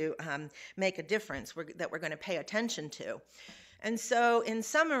going to make a difference, that we're going to pay attention to. And so in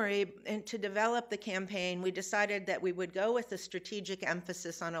summary, to develop the campaign, we decided that we would go with a strategic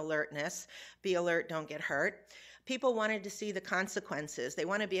emphasis on alertness, be alert, don't get hurt. People wanted to see the consequences. They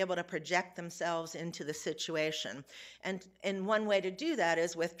want to be able to project themselves into the situation. And one way to do that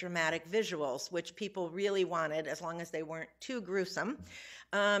is with dramatic visuals, which people really wanted, as long as they weren't too gruesome.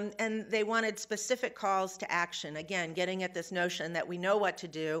 And they wanted specific calls to action. Again, getting at this notion that we know what to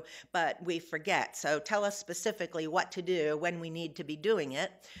do, but we forget. So tell us specifically what to do when we need to be doing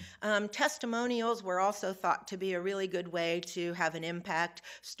it. Testimonials were also thought to be a really good way to have an impact.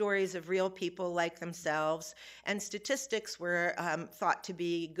 Stories of real people like themselves. And statistics were thought to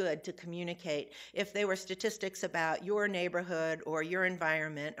be good to communicate. If they were statistics about your neighborhood or your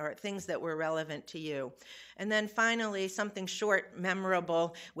environment or things that were relevant to you. And then finally, something short, memorable,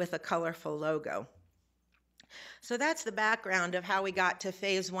 with a colorful logo. So that's the background of how we got to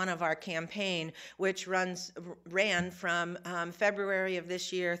phase 1 of our campaign, which ran from February of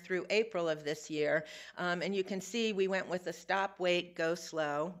this year through April of this year. And you can see we went with a stop, wait, go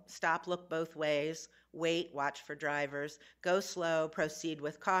slow, stop, look both ways, wait, watch for drivers, go slow, proceed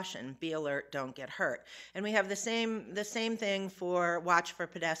with caution, be alert, don't get hurt. And we have the same thing for watch for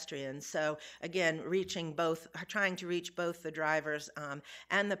pedestrians. So again, trying to reach both the drivers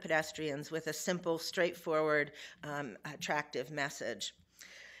and the pedestrians with a simple, straightforward, attractive message.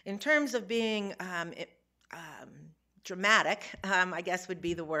 In terms of being dramatic, I guess would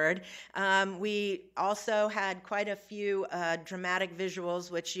be the word. We also had quite a few dramatic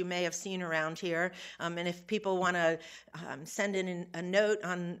visuals, which you may have seen around here. And if people want to send in a note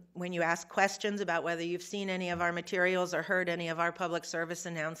on when you ask questions about whether you've seen any of our materials or heard any of our public service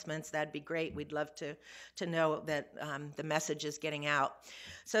announcements, that'd be great. We'd love to know that the message is getting out.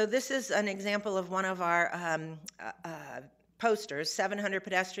 So this is an example of one of our posters. 700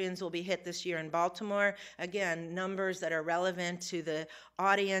 pedestrians will be hit this year in Baltimore. Again, numbers that are relevant to the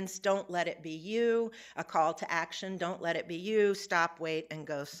audience. Don't let it be you. A call to action. Don't let it be you. Stop, wait, and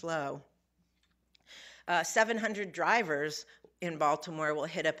go slow. 700 drivers in Baltimore will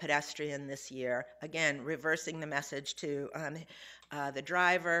hit a pedestrian this year. Again, reversing the message to the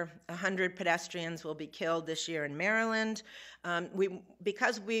driver. 100 pedestrians will be killed this year in Maryland.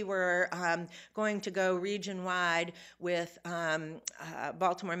 Because we were going to go region-wide with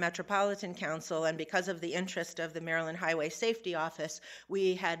Baltimore Metropolitan Council, and because of the interest of the Maryland Highway Safety Office,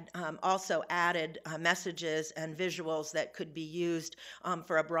 we had also added messages and visuals that could be used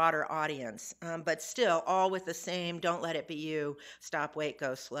for a broader audience. But still, all with the same, don't let it be you, stop, wait,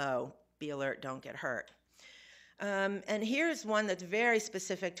 go slow, be alert, don't get hurt. And here's one that's very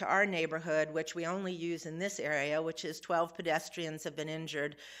specific to our neighborhood, which we only use in this area, which is 12 pedestrians have been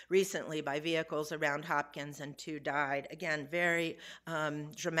injured recently by vehicles around Hopkins and 2 died. Again, very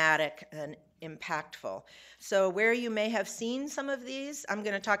dramatic and impactful. So where you may have seen some of these, I'm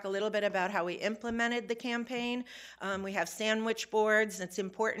going to talk a little bit about how we implemented the campaign. We have sandwich boards. It's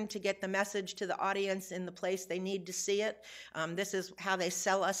important to get the message to the audience in the place they need to see it. This is how they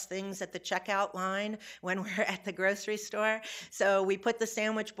sell us things at the checkout line when we're at the grocery store. So we put the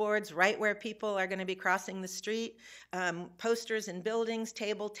sandwich boards right where people are going to be crossing the street. Posters in buildings,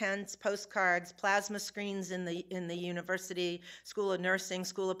 table tents, postcards, plasma screens in the university, School of Nursing,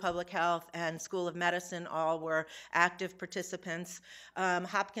 School of Public Health, and School of Medicine all were active participants.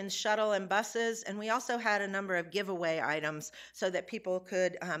 Hopkins shuttle and buses, and we also had a number of giveaway items so that people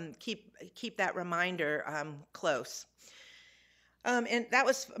could keep that reminder close. And that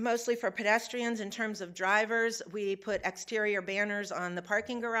was mostly for pedestrians. In terms of drivers, we put exterior banners on the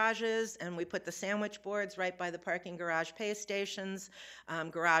parking garages, and we put the sandwich boards right by the parking garage pay stations,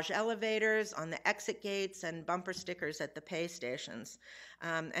 garage elevators, on the exit gates, and bumper stickers at the pay stations.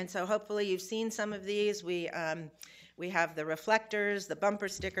 And so hopefully you've seen some of these. We have the reflectors, the bumper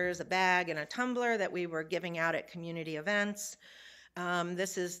stickers, a bag, and a tumbler that we were giving out at community events.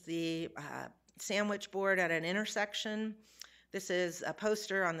 This is the sandwich board at an intersection. This is a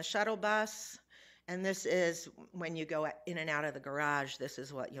poster on the shuttle bus, and this is when you go in and out of the garage, this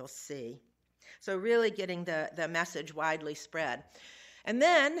is what you'll see. So really getting the message widely spread. And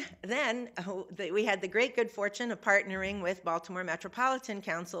then we had the great good fortune of partnering with Baltimore Metropolitan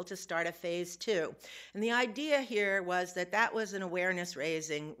Council to start a phase 2. And the idea here was that was an awareness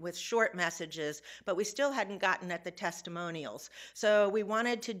raising with short messages, but we still hadn't gotten at the testimonials. So we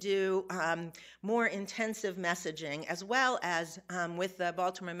wanted to do more intensive messaging, as well as, with the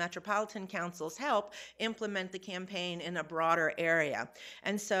Baltimore Metropolitan Council's help, implement the campaign in a broader area.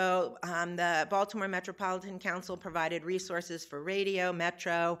 And so the Baltimore Metropolitan Council provided resources for radio,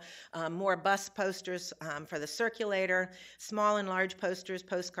 metro, more bus posters for the circulator, small and large posters,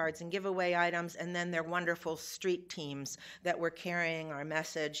 postcards, and giveaway items, and then their wonderful street teams that were carrying our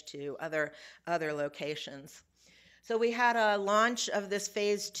message to other locations. So we had a launch of this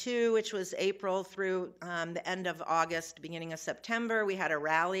phase 2, which was April through the end of August, beginning of September. We had a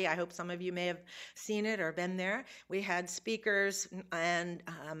rally. I hope some of you may have seen it or been there. We had speakers and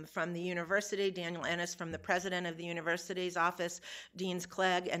from the university, Daniel Ennis from the president of the university's office, Deans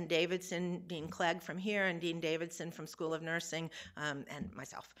Clegg and Davidson, Dean Clegg from here, and Dean Davidson from School of Nursing, and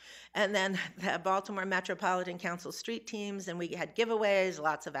myself. And then the Baltimore Metropolitan Council street teams, and we had giveaways,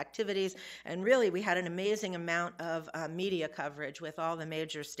 lots of activities, and really we had an amazing amount of media coverage with all the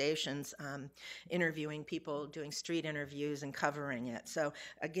major stations interviewing people, doing street interviews and covering it. So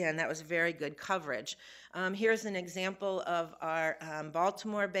again, that was very good coverage. Here's an example of our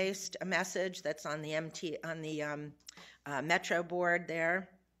Baltimore-based message that's on the Metro board there.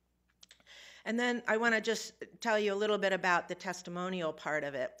 And then I want to just tell you a little bit about the testimonial part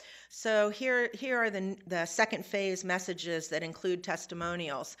of it. So here are the second phase messages that include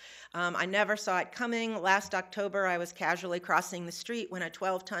testimonials. I never saw it coming. Last October, I was casually crossing the street when a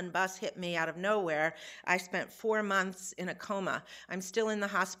 12-ton bus hit me out of nowhere. I spent 4 months in a coma. I'm still in the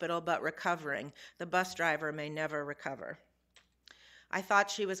hospital, but recovering. The bus driver may never recover. I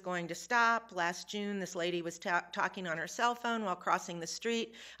thought she was going to stop. Last June, this lady was talking on her cell phone while crossing the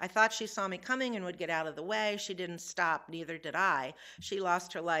street. I thought she saw me coming and would get out of the way. She didn't stop, neither did I. She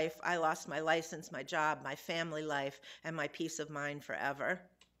lost her life. I lost my license, my job, my family life, and my peace of mind forever.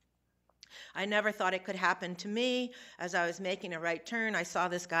 I never thought it could happen to me. As I was making a right turn, I saw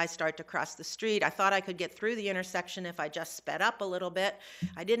this guy start to cross the street. I thought I could get through the intersection if I just sped up a little bit.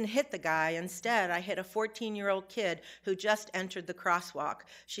 I didn't hit the guy. Instead, I hit a 14-year-old kid who just entered the crosswalk.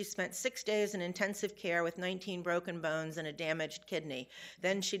 She spent 6 days in intensive care with 19 broken bones and a damaged kidney.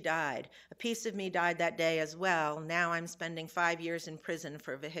 Then she died. A piece of me died that day as well. Now I'm spending 5 years in prison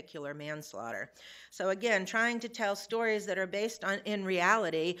for vehicular manslaughter. So again, trying to tell stories that are based in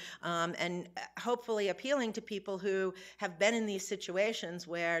reality, and hopefully appealing to people who have been in these situations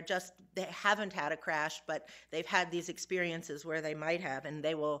where just they haven't had a crash, but they've had these experiences where they might have, and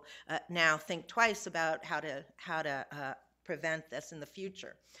they will now think twice about how to prevent this in the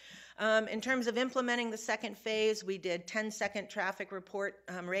future. In terms of implementing the second phase, we did 10-second traffic report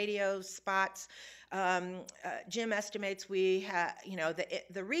radio spots. Jim estimates we have,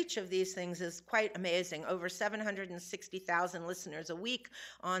 the reach of these things is quite amazing. Over 760,000 listeners a week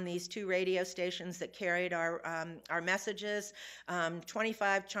on these 2 radio stations that carried our messages.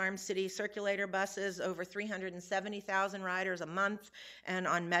 25 Charm City circulator buses, over 370,000 riders a month, and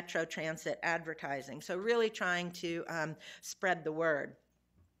on Metro Transit advertising. So really trying to spread the word.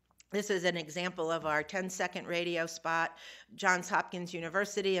 This is an example of our 10-second radio spot. Johns Hopkins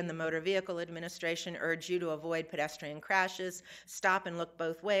University and the Motor Vehicle Administration urge you to avoid pedestrian crashes. Stop and look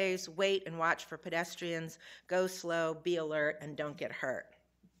both ways. Wait and watch for pedestrians. Go slow, be alert, and don't get hurt.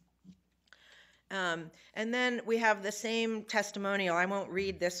 And then we have the same testimonial. I won't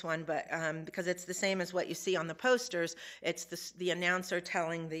read this one, but because it's the same as what you see on the posters, it's the announcer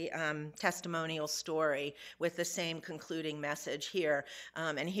telling the testimonial story with the same concluding message here.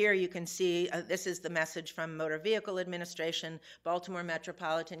 And here you can see this is the message from Motor Vehicle Administration, Baltimore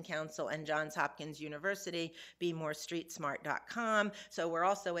Metropolitan Council, and Johns Hopkins University, BeMoreStreetSmart.com. So we're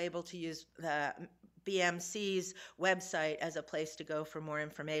also able to use the BMC's website as a place to go for more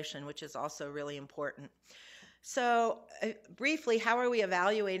information, which is also really important. So briefly, how are we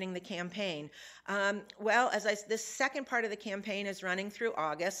evaluating the campaign? Well, this second part of the campaign is running through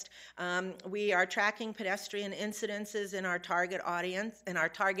August. We are tracking pedestrian incidences in our target audience, in our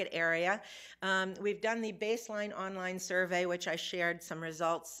target area. We've done the baseline online survey, which I shared some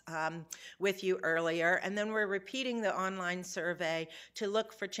results with you earlier, and then we're repeating the online survey to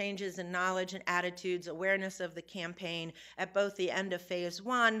look for changes in knowledge and attitudes, awareness of the campaign at both the end of phase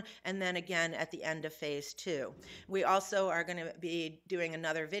 1 and then again at the end of phase 2. We also are going to be doing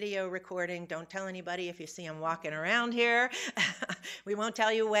another video recording. Don't tell anybody if you see them walking around here. We won't tell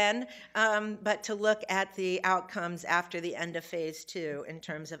you when, but to look at the outcomes after the end of phase 2 in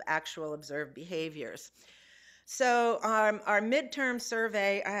terms of actual observed behaviors. So our midterm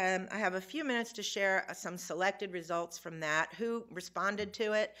survey, I have a few minutes to share some selected results from that. Who responded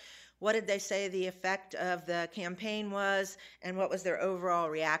to it? What did they say the effect of the campaign was? And what was their overall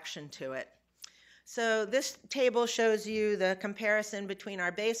reaction to it? So this table shows you the comparison between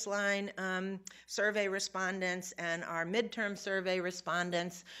our baseline survey respondents and our midterm survey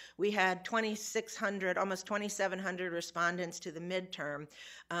respondents. We had 2,600, almost 2,700 respondents to the midterm.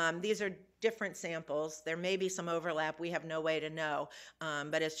 These are different samples. There may be some overlap. We have no way to know,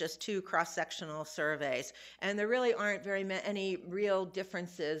 but it's just 2 cross-sectional surveys. And there really aren't very many real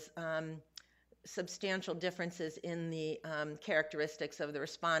differences, substantial differences in the characteristics of the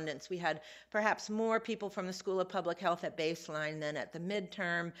respondents. We had perhaps more people from the School of Public Health at baseline than at the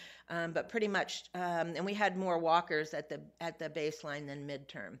midterm, but pretty much, and we had more walkers at the baseline than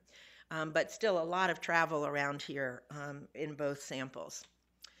midterm. But still a lot of travel around here in both samples.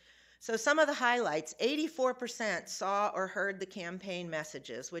 So some of the highlights, 84% saw or heard the campaign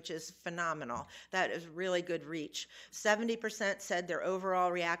messages, which is phenomenal. That is really good reach. 70% said their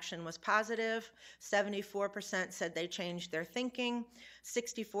overall reaction was positive. 74% said they changed their thinking.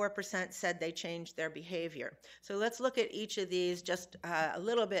 64% said they changed their behavior. So let's look at each of these just a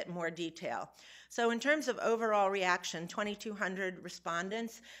little bit more detail. So in terms of overall reaction, 2,200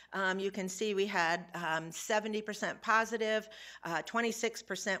 respondents, you can see we had 70% positive,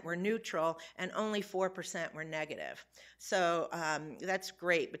 26% were neutral, and only 4% were negative. So that's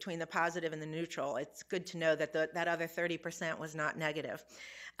great between the positive and the neutral. It's good to know that that other 30% was not negative.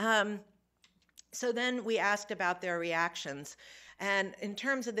 So then we asked about their reactions. And in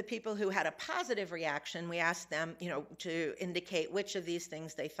terms of the people who had a positive reaction, we asked them, to indicate which of these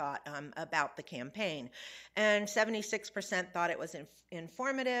things they thought about the campaign. And 76% thought it was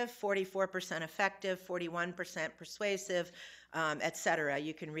informative, 44% effective, 41% persuasive, et cetera.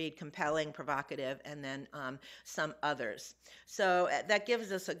 You can read compelling, provocative, and then some others. So that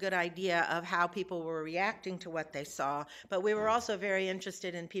gives us a good idea of how people were reacting to what they saw. But we were also very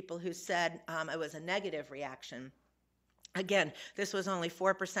interested in people who said it was a negative reaction. Again, this was only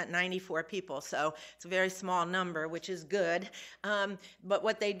 4%, 94 people, so it's a very small number, which is good. But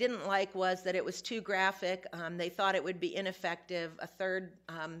what they didn't like was that it was too graphic. They thought it would be ineffective. A third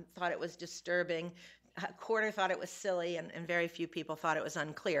thought it was disturbing. A quarter thought it was silly, and very few people thought it was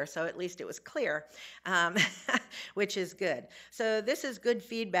unclear. So at least it was clear, which is good. So this is good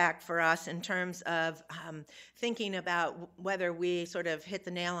feedback for us in terms of thinking about whether we sort of hit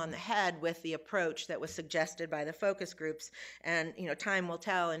the nail on the head with the approach that was suggested by the focus groups. And time will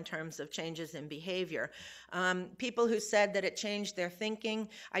tell in terms of changes in behavior. People who said that it changed their thinking.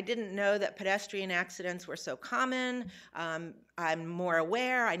 I didn't know that pedestrian accidents were so common. I'm more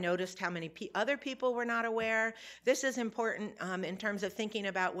aware. I noticed how many other people were not aware. This is important in terms of thinking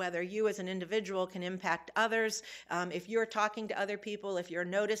about whether you as an individual can impact others. If you're talking to other people, if you're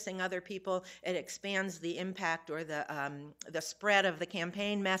noticing other people, it expands the impact or the spread of the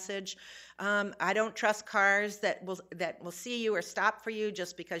campaign message. I don't trust cars that will see you or stop for you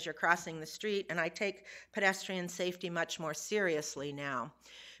just because you're crossing the street, and I take pedestrian safety much more seriously now.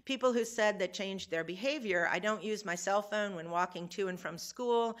 People who said that changed their behavior: I don't use my cell phone when walking to and from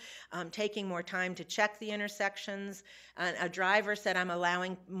school, taking more time to check the intersections. And a driver said, I'm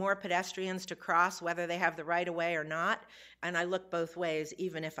allowing more pedestrians to cross whether they have the right of way or not, and I look both ways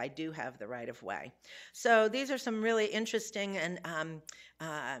even if I do have the right of way. So these are some really interesting and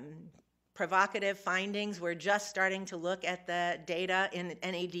provocative findings. We're just starting to look at the data in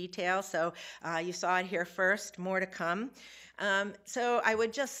any detail, so you saw it here first, more to come. So I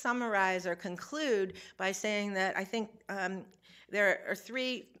would just summarize or conclude by saying that I think there are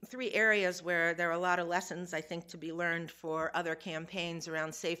three areas where there are a lot of lessons, I think, to be learned for other campaigns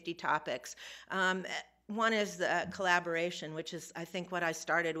around safety topics. One is the collaboration, which is, I think, what I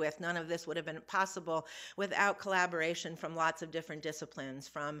started with. None of this would have been possible without collaboration from lots of different disciplines,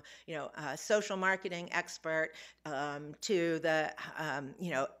 from a social marketing expert to the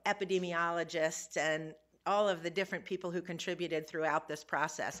epidemiologists and all of the different people who contributed throughout this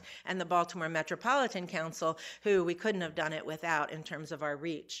process, and the Baltimore Metropolitan Council, who we couldn't have done it without in terms of our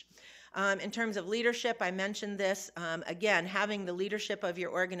reach. In terms of leadership, I mentioned this. Again, having the leadership of your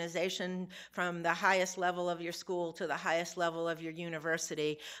organization from the highest level of your school to the highest level of your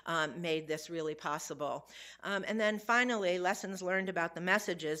university made this really possible. And then finally, lessons learned about the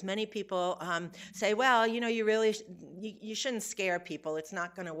messages. Many people say, well, you really you shouldn't scare people. It's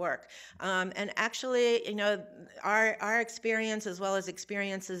not going to work. And actually, our experience, as well as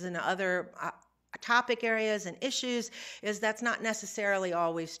experiences in other topic areas and issues, is that's not necessarily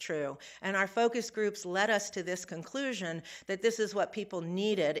always true. And our focus groups led us to this conclusion that this is what people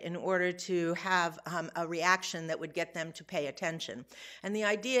needed in order to have a reaction that would get them to pay attention. And the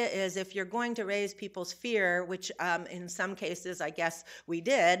idea is, if you're going to raise people's fear, which in some cases I guess we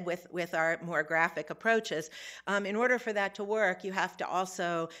did with our more graphic approaches, in order for that to work, you have to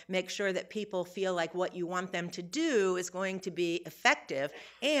also make sure that people feel like what you want them to do is going to be effective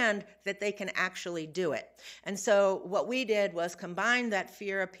and that they can actually do it. And so what we did was combine that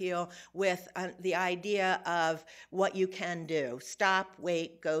fear appeal with the idea of what you can do. Stop,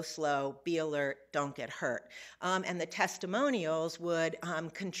 wait, go slow, be alert, don't get hurt. And the testimonials would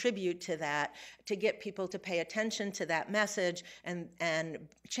contribute to that, to get people to pay attention to that message and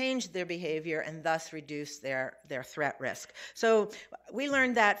change their behavior and thus reduce their threat risk. So we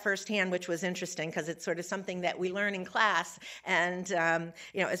learned that firsthand, which was interesting because it's sort of something that we learn in class, and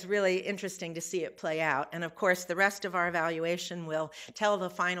it's really interesting to see it play out. And of course, the rest of our evaluation will tell the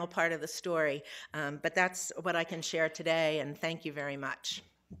final part of the story. But that's what I can share today, and thank you very much.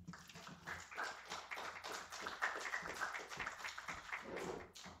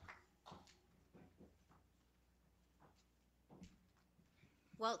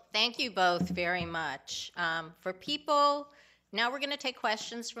 Well, thank you both very much. For people, now we're going to take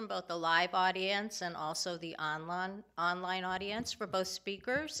questions from both the live audience and also the online audience for both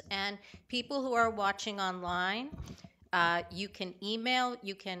speakers. And people who are watching online, you can email,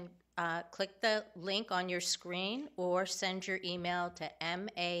 you can click the link on your screen or send your email to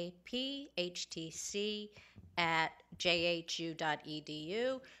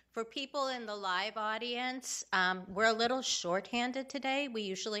maphtc@jhu.edu. For people in the live audience, we're a little shorthanded today. We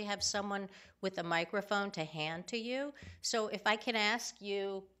usually have someone with a microphone to hand to you. So if I can ask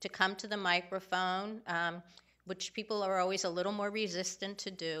you to come to the microphone, which people are always a little more resistant to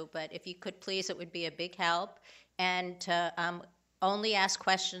do, but if you could please, it would be a big help. And to only ask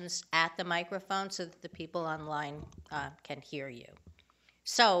questions at the microphone so that the people online can hear you.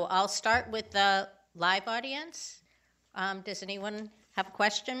 So I'll start with the live audience. Does anyone have a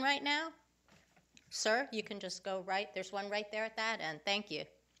question right now? Sir, you can just go right. There's one right there at that end. Thank you.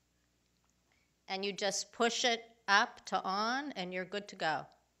 And you just push it up to on, and you're good to go.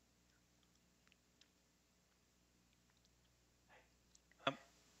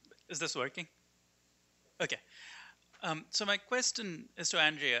 Is this working? Okay. So my question is to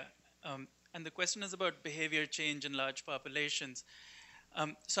Andrea, and the question is about behavior change in large populations.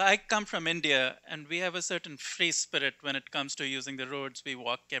 So I come from India, and we have a certain free spirit when it comes to using the roads. We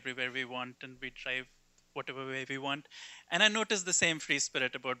walk everywhere we want, and we drive whatever way we want. And I noticed the same free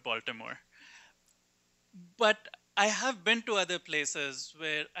spirit about Baltimore. But I have been to other places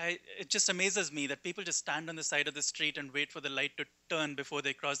where it just amazes me that people just stand on the side of the street and wait for the light to turn before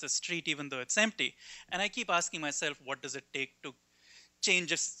they cross the street, even though it's empty. And I keep asking myself, what does it take to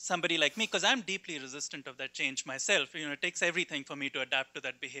change somebody like me? Because I'm deeply resistant of that change myself. It takes everything for me to adapt to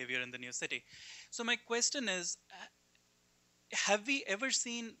that behavior in the new city. So my question is, have we ever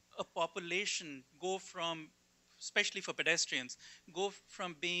seen a population go from, especially for pedestrians, go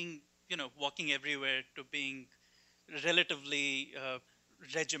from being, walking everywhere to being relatively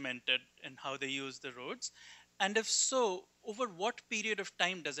regimented in how they use the roads? And if so, over what period of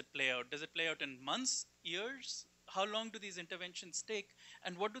time does it play out? Does it play out in months, years? How long do these interventions take?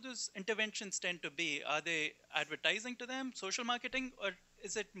 And what do those interventions tend to be? Are they advertising to them, social marketing, or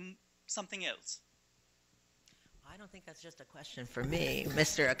is it something else? I don't think that's just a question for me,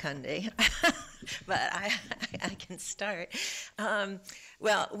 Mr. Akundi, but I can start.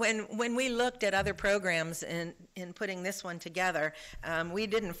 Well, when we looked at other programs in putting this one together, we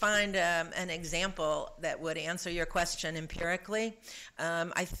didn't find an example that would answer your question empirically.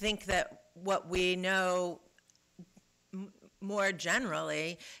 I think that what we know more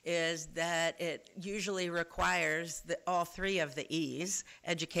generally is that it usually requires all three of the E's,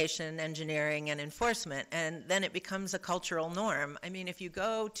 education, engineering, and enforcement, and then it becomes a cultural norm. I mean, if you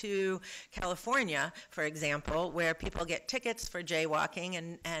go to California, for example, where people get tickets for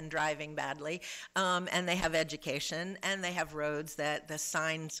jaywalking and driving badly, and they have education, and they have roads that the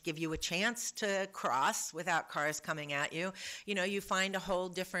signs give you a chance to cross without cars coming at you, you find a whole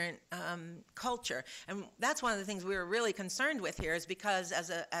different culture. And that's one of the things we were really concerned with here, is because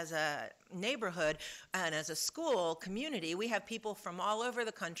as a neighborhood and as a school community, we have people from all over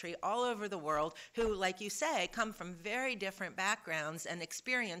the country, all over the world, who, like you say, come from very different backgrounds and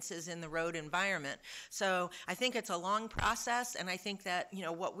experiences in the road environment. So I think it's a long process, and I think that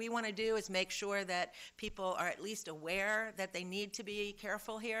what we want to do is make sure that people are at least aware that they need to be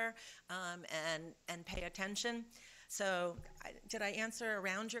careful here, and pay attention. So did I answer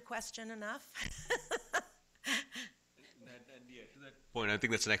around your question enough? To that point, I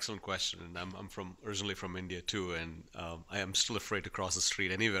think that's an excellent question, and I'm originally from India too, and I am still afraid to cross the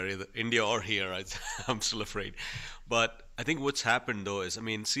street anywhere, either India or here. I'm still afraid. But I think what's happened though is,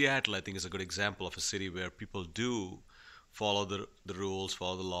 Seattle, I think, is a good example of a city where people do follow the rules,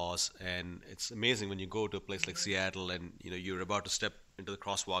 follow the laws, and it's amazing when you go to a place like Seattle and you're about to step into the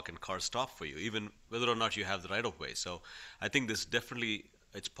crosswalk and cars stop for you, even whether or not you have the right of way. So I think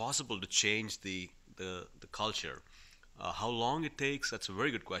it's possible to change the culture. How long it takes, that's a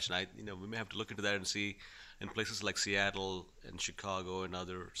very good question. We may have to look into that and see in places like Seattle and Chicago and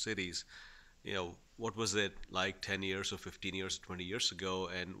other cities, what was it like 10 years or 15 years or 20 years ago,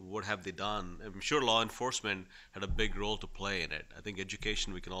 and what have they done? I'm sure law enforcement had a big role to play in it. I think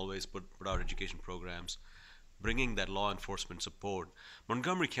education, we can always put out education programs, bringing that law enforcement support.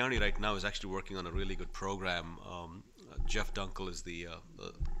 Montgomery County right now is actually working on a really good program. Jeff Dunkel is the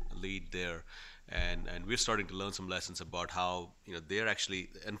lead there. And we're starting to learn some lessons about how they're actually,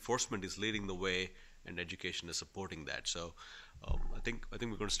 enforcement is leading the way and education is supporting that. So I think we're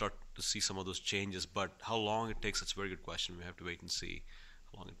going to start to see some of those changes. But how long it takes, that's a very good question. We have to wait and see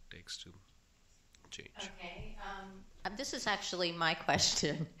how long it takes to change. Okay. This is actually my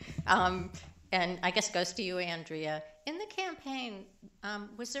question, and I guess goes to you, Andrea. In the campaign,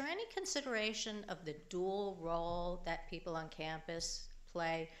 was there any consideration of the dual role that people on campus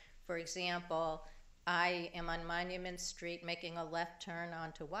play? For example, I am on Monument Street making a left turn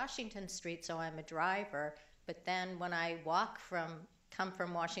onto Washington Street, so I'm a driver. But then when I come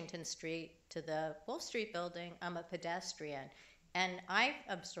from Washington Street to the Wolf Street building, I'm a pedestrian. And I've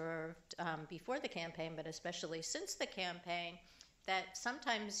observed before the campaign, but especially since the campaign, that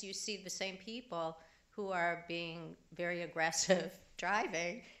sometimes you see the same people who are being very aggressive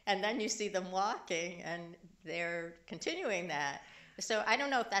driving, and then you see them walking, and they're continuing that. So I don't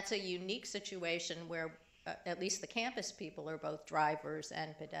know if that's a unique situation where at least the campus people are both drivers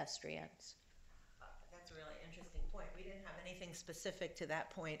and pedestrians. That's a really interesting point. We didn't have anything specific to that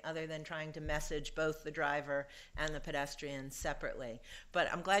point other than trying to message both the driver and the pedestrian separately.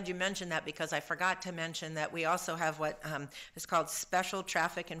 But I'm glad you mentioned that, because I forgot to mention that we also have what is called Special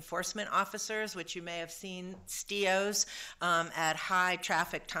Traffic Enforcement Officers, which you may have seen, STIOs, at high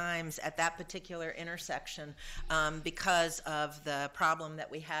traffic times at that particular intersection because of the problem that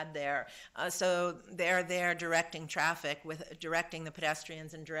we had there. So they're there directing traffic, directing the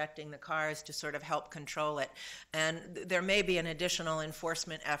pedestrians and directing the cars to sort of help control it. And there may be an additional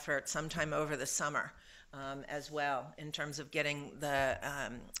enforcement effort sometime over the summer as well, in terms of getting the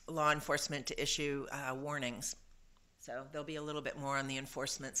law enforcement to issue warnings. So there'll be a little bit more on the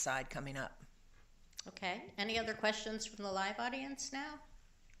enforcement side coming up. Okay, any other questions from the live audience now?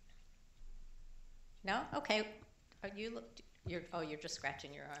 No? Okay. You're just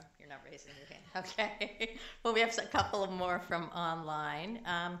scratching your arm. You're not raising your hand. Okay. Well, we have a couple of more from online.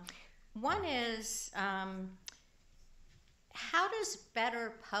 One is, how does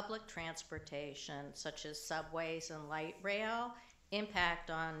better public transportation, such as subways and light rail, impact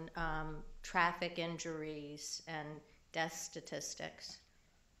on traffic injuries and death statistics?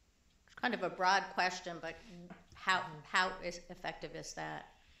 It's kind of a broad question, but how effective is that?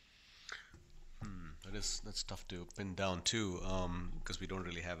 That's tough to pin down too, because we don't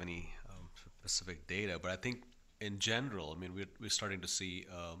really have any specific data. But I think in general, I mean, we're starting to see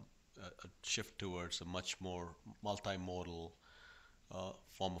a shift towards a much more multimodal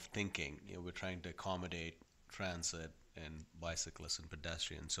form of thinking. You know, we're trying to accommodate transit and bicyclists and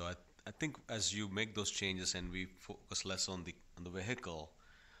pedestrians. So I think as you make those changes and we focus less on the vehicle,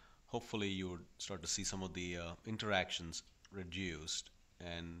 hopefully you would start to see some of the interactions reduced,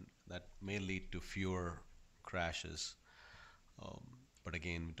 and that may lead to fewer crashes. But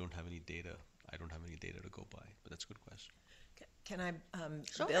again, we don't have any data. I don't have any data to go by, but that's a good question. Can I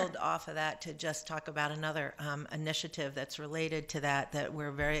Sure. build off of that to just talk about another initiative that's related to that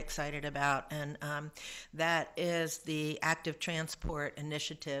we're very excited about, and that is the active transport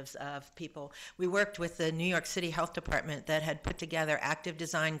initiatives of people. We worked with the New York City Health Department that had put together active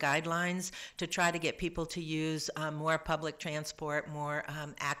design guidelines to try to get people to use more public transport, more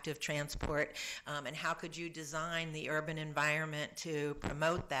active transport, and how could you design the urban environment to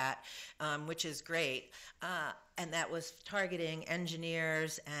promote that, which is great. And that was targeting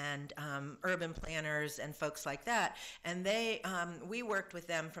engineers and urban planners and folks like that. And we worked with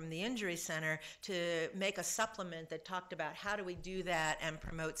them from the Injury Center to make a supplement that talked about how do we do that and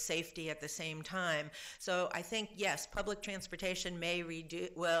promote safety at the same time. So I think, yes, public transportation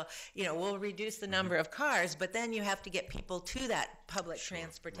will reduce the number of cars, but then you have to get people to that public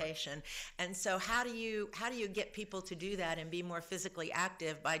transportation. Right. And so how do you get people to do that and be more physically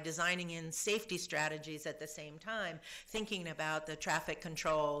active by designing in safety strategies at the same time, thinking about the traffic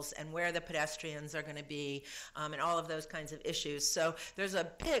controls and where the pedestrians are going to be, and all of those kinds of issues. So there's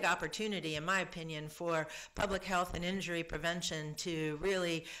a big opportunity, in my opinion, for public health and injury prevention to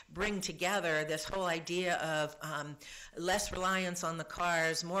really bring together this whole idea of less reliance on the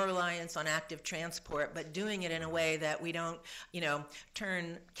cars, more reliance on active transport, but doing it in a way that we don't,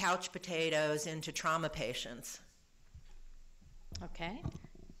 turn couch potatoes into trauma patients. Okay.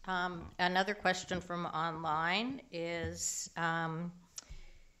 Another question from online is, and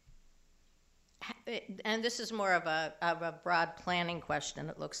this is more of a broad planning question,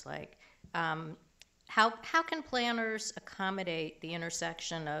 it looks like. How can planners accommodate the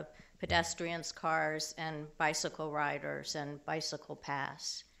intersection of pedestrians, cars, and bicycle riders and bicycle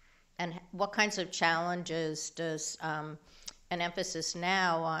paths? And what kinds of challenges does an emphasis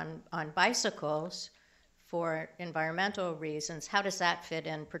now on bicycles for environmental reasons, how does that fit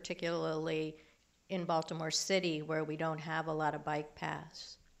in, particularly in Baltimore City, where we don't have a lot of bike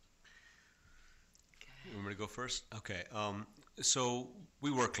paths? You want me to go first? Okay. So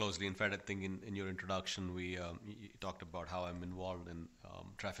we work closely. In fact, I think in your introduction, you talked about how I'm involved in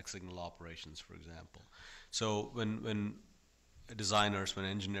traffic signal operations, for example. So when designers, when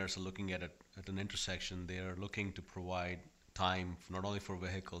engineers are looking at an intersection, they are looking to provide time not only for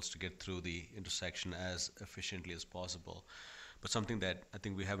vehicles to get through the intersection as efficiently as possible, but something that I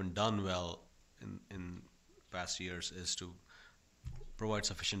think we haven't done well in past years is to provide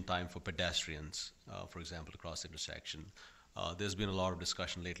sufficient time for pedestrians, for example, to cross the intersection. There's been a lot of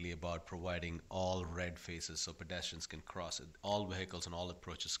discussion lately about providing all red faces so pedestrians can cross it. All vehicles and all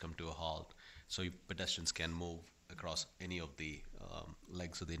approaches come to a halt, so pedestrians can move across any of the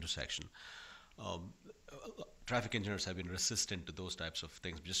legs of the intersection. Traffic engineers have been resistant to those types of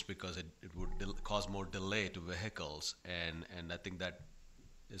things just because it would cause more delay to vehicles, and I think that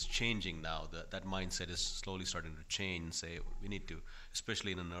is changing now. That mindset is slowly starting to change. Say we need to,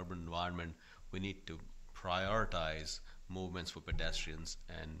 especially in an urban environment, we need to prioritize movements for pedestrians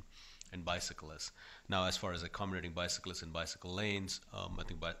and bicyclists. Now, as far as accommodating bicyclists in bicycle lanes, I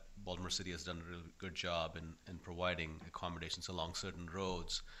think Baltimore City has done a really good job in providing accommodations along certain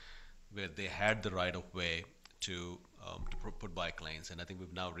roads where they had the right of way to put bike lanes, and I think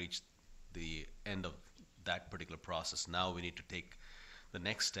we've now reached the end of that particular process. Now we need to take the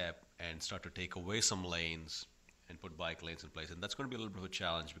next step and start to take away some lanes and put bike lanes in place, and that's going to be a little bit of a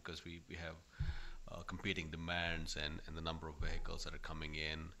challenge because we have competing demands and the number of vehicles that are coming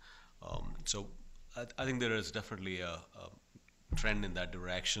in. So I think there is definitely a trend in that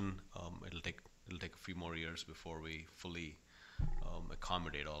direction. It'll take a few more years before we fully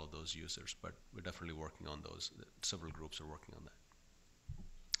accommodate all of those users. But we're definitely working on those. Several groups are working on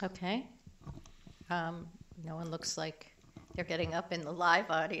that. Okay. No one looks like they're getting up in the live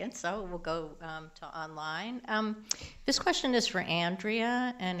audience, so we'll go to online. This question is for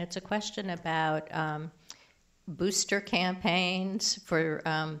Andrea, and it's a question about booster campaigns for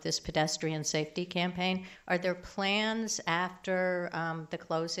this pedestrian safety campaign. Are there plans after the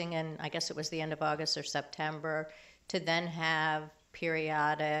closing, and I guess it was the end of August or September, to then have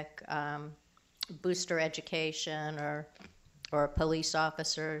periodic booster education or police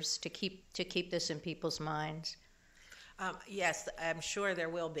officers to keep this in people's minds? Yes, I'm sure there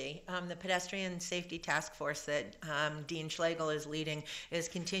will be. The Pedestrian Safety Task Force that Dean Schlegel is leading is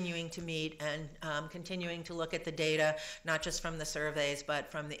continuing to meet and continuing to look at the data, not just from the surveys,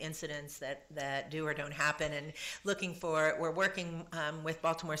 but from the incidents that do or don't happen, and we're working with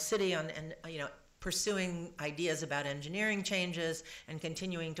Baltimore City on, and pursuing ideas about engineering changes and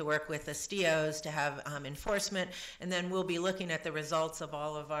continuing to work with the STIOs to have enforcement. And then we'll be looking at the results of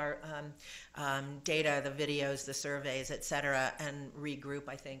all of our data, the videos, the surveys, et cetera, and regroup,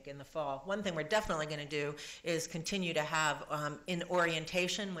 I think, in the fall. One thing we're definitely going to do is continue to have in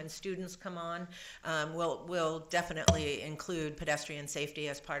orientation when students come on, we'll definitely include pedestrian safety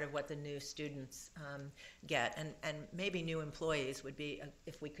as part of what the new students get. And maybe new employees would be,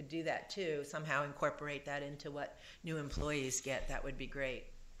 if we could do that too, somehow incorporate that into what new employees get, that would be great.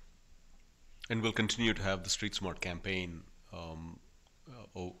 And we'll continue to have the Street Smart campaign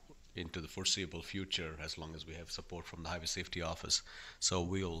into the foreseeable future, as long as we have support from the Highway Safety Office. So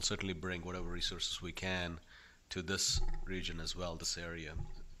we'll certainly bring whatever resources we can to this region as well, this area,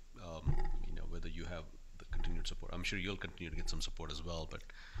 whether you have the continued support. I'm sure you'll continue to get some support as well, but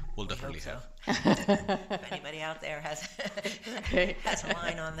we'll definitely have. If anybody out there has a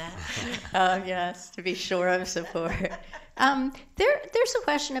line on that. Yes, to be sure of support. There's a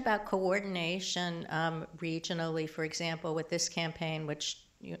question about coordination regionally, for example, with this campaign, which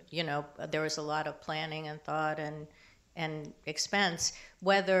there was a lot of planning and thought and expense,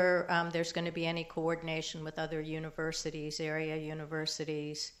 whether there's going to be any coordination with other universities, area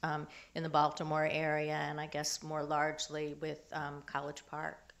universities in the Baltimore area, and I guess more largely with College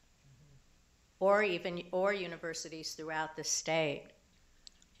Park, or universities throughout the state.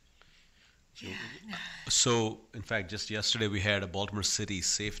 So, in fact, just yesterday we had a Baltimore City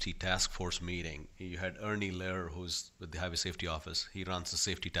Safety Task Force meeting. You had Ernie Lehr, who's with the Highway Safety Office. He runs the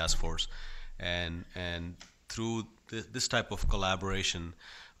Safety Task Force, and through this type of collaboration,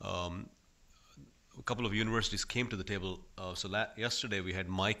 a couple of universities came to the table. Yesterday we had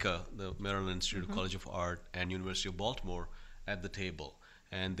MICA, the Maryland Institute of College of Art, and University of Baltimore at the table,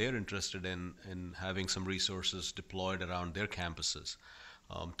 and they're interested in having some resources deployed around their campuses.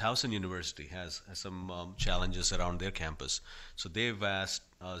 Towson University has some challenges around their campus, so they've asked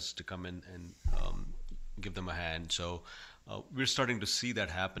us to come in and give them a hand. So we're starting to see that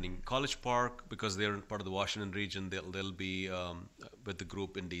happening. College Park, because they're part of the Washington region, they'll be with the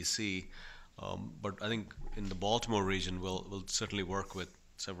group in DC. But I think in the Baltimore region, we'll certainly work with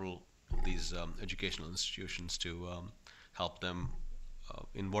several of these educational institutions to help them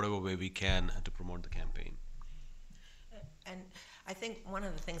in whatever way we can to promote the campaign. And I think one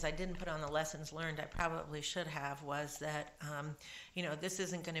of the things I didn't put on the lessons learned, I probably should have, was that this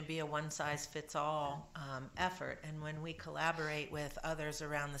isn't going to be a one-size-fits-all effort. And when we collaborate with others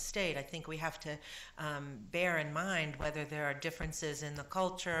around the state, I think we have to bear in mind whether there are differences in the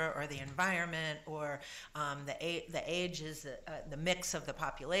culture or the environment or the ages, the mix of the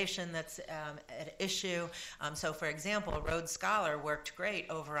population that's at issue. So, for example, Rhodes Scholar worked great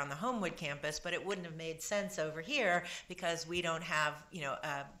over on the Homewood campus, but it wouldn't have made sense over here because we don't have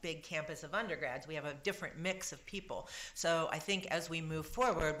a big campus of undergrads. We have a different mix of people. So I think as we move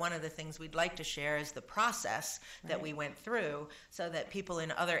forward, one of the things we'd like to share is the process that we went through, so that people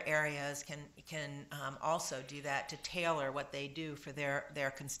in other areas can also do that to tailor what they do for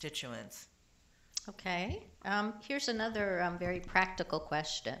their constituents. Okay. Here's another very practical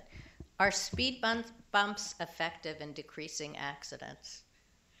question. Are speed bumps effective in decreasing accidents?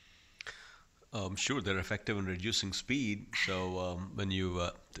 Sure, they're effective in reducing speed. So when you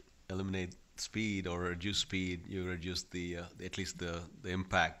eliminate speed or reduce speed, you reduce at least the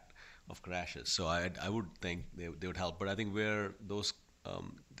impact of crashes. So I would think they would help. But I think where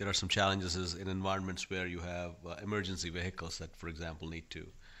there are some challenges is in environments where you have emergency vehicles that, for example, need to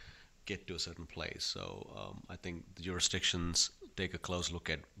get to a certain place. So I think the jurisdictions take a close look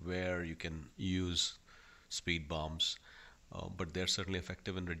at where you can use speed bumps, but they're certainly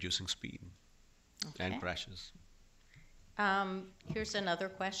effective in reducing speed. Okay. And crashes. Here's another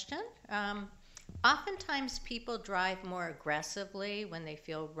question. Oftentimes, people drive more aggressively when they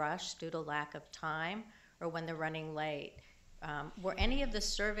feel rushed due to lack of time or when they're running late. Were any of the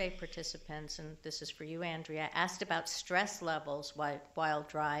survey participants, and this is for you, Andrea, asked about stress levels while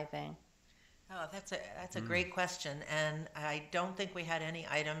driving? Oh, that's a great question, and I don't think we had any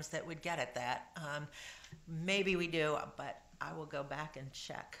items that would get at that. Maybe we do, but I will go back and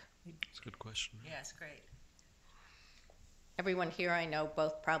check. That's a good question. Yes, great. Everyone here I know,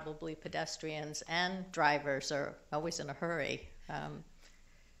 both probably pedestrians and drivers, are always in a hurry.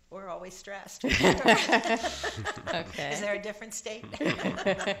 We're always stressed. Okay. Is there a different state?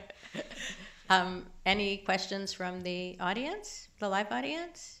 Any questions from the audience, the live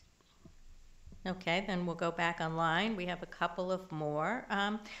audience? Okay, then we'll go back online. We have a couple of more.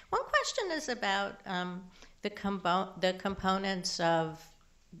 One question is about the components of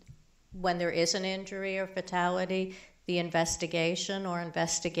when there is an injury or fatality, the investigation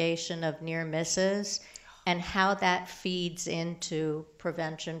of near misses, and how that feeds into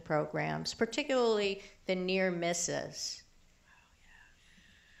prevention programs, particularly the near misses.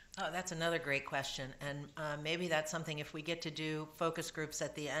 Oh, that's another great question, and maybe that's something if we get to do focus groups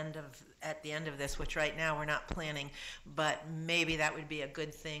at the end of this, which right now we're not planning, but maybe that would be a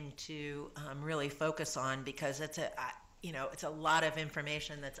good thing to really focus on, because it's a lot of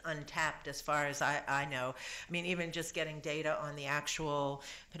information that's untapped as far as I know. I mean, even just getting data on the actual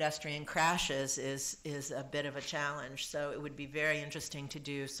pedestrian crashes is a bit of a challenge. So it would be very interesting to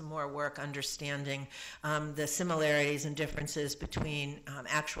do some more work understanding the similarities and differences between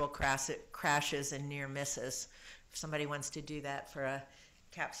actual crashes and near misses. If somebody wants to do that for a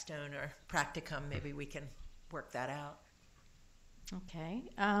capstone or practicum, maybe we can work that out. Okay.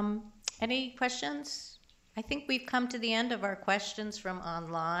 Any questions? I think we've come to the end of our questions from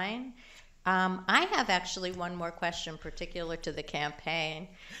online. I have actually one more question particular to the campaign.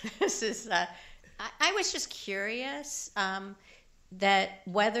 This is, I was just curious that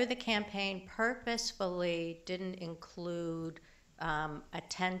whether the campaign purposefully didn't include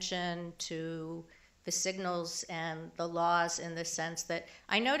attention to the signals and the laws, in the sense that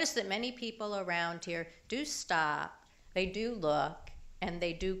I noticed that many people around here do stop, they do look, and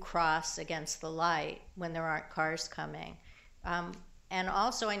they do cross against the light when there aren't cars coming. And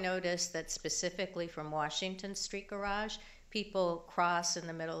also I noticed that specifically from Washington Street Garage, people cross in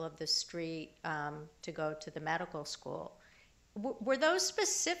the middle of the street to go to the medical school. Were those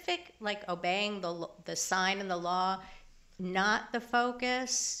specific, like obeying the sign and the law, not the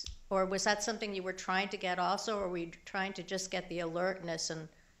focus? Or was that something you were trying to get also, or were you trying to just get the alertness and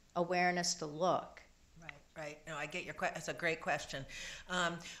awareness to look? Right. No, I get your question. That's a great question.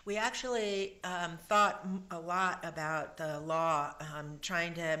 We actually thought a lot about the law,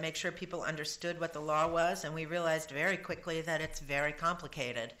 trying to make sure people understood what the law was, and we realized very quickly that it's very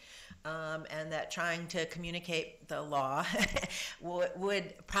complicated, and that trying to communicate the law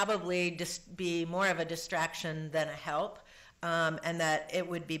would probably just be more of a distraction than a help. And that it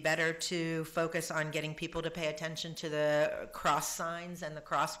would be better to focus on getting people to pay attention to the cross signs and the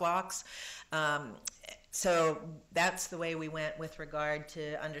crosswalks. So that's the way we went with regard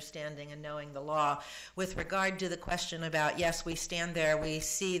to understanding and knowing the law. With regard to the question about, yes, we stand there, we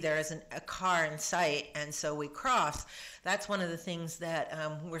see there isn't a car in sight, and so we cross. That's one of the things that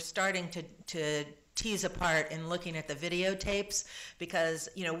we're starting to tease apart in looking at the videotapes, because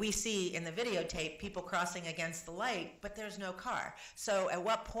we see in the videotape people crossing against the light, but there's no car. So at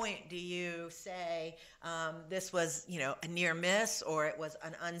what point do you say this was a near miss, or it was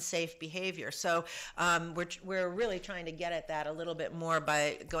an unsafe behavior? So we're really trying to get at that a little bit more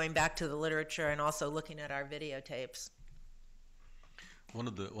by going back to the literature and also looking at our videotapes. One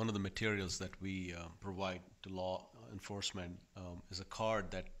of the materials that we provide to law enforcement is a card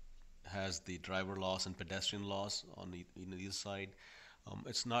that has the driver laws and pedestrian laws on either side.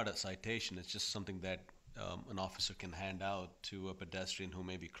 It's not a citation, it's just something that an officer can hand out to a pedestrian who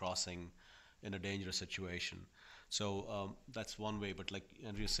may be crossing in a dangerous situation. So that's one way, but like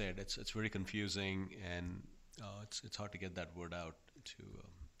Andrea said, it's very confusing, and it's hard to get that word out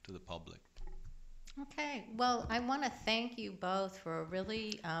to the public. Okay, well, I want to thank you both for a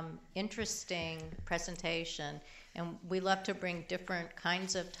really interesting presentation, and we love to bring different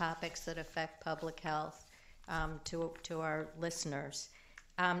kinds of topics that affect public health to our listeners.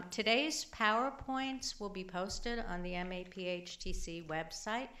 Today's PowerPoints will be posted on the MAPHTC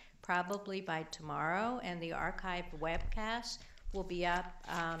website probably by tomorrow, and the archived webcast will be up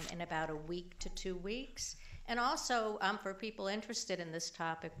in about a week to 2 weeks. And also, for people interested in this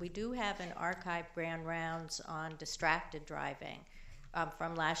topic, we do have an archive grand rounds on distracted driving.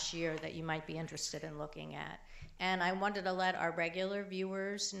 from last year that you might be interested in looking at. And I wanted to let our regular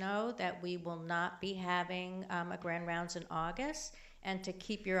viewers know that we will not be having a Grand Rounds in August, and to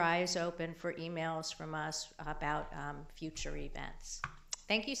keep your eyes open for emails from us about future events.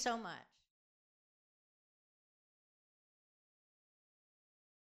 Thank you so much.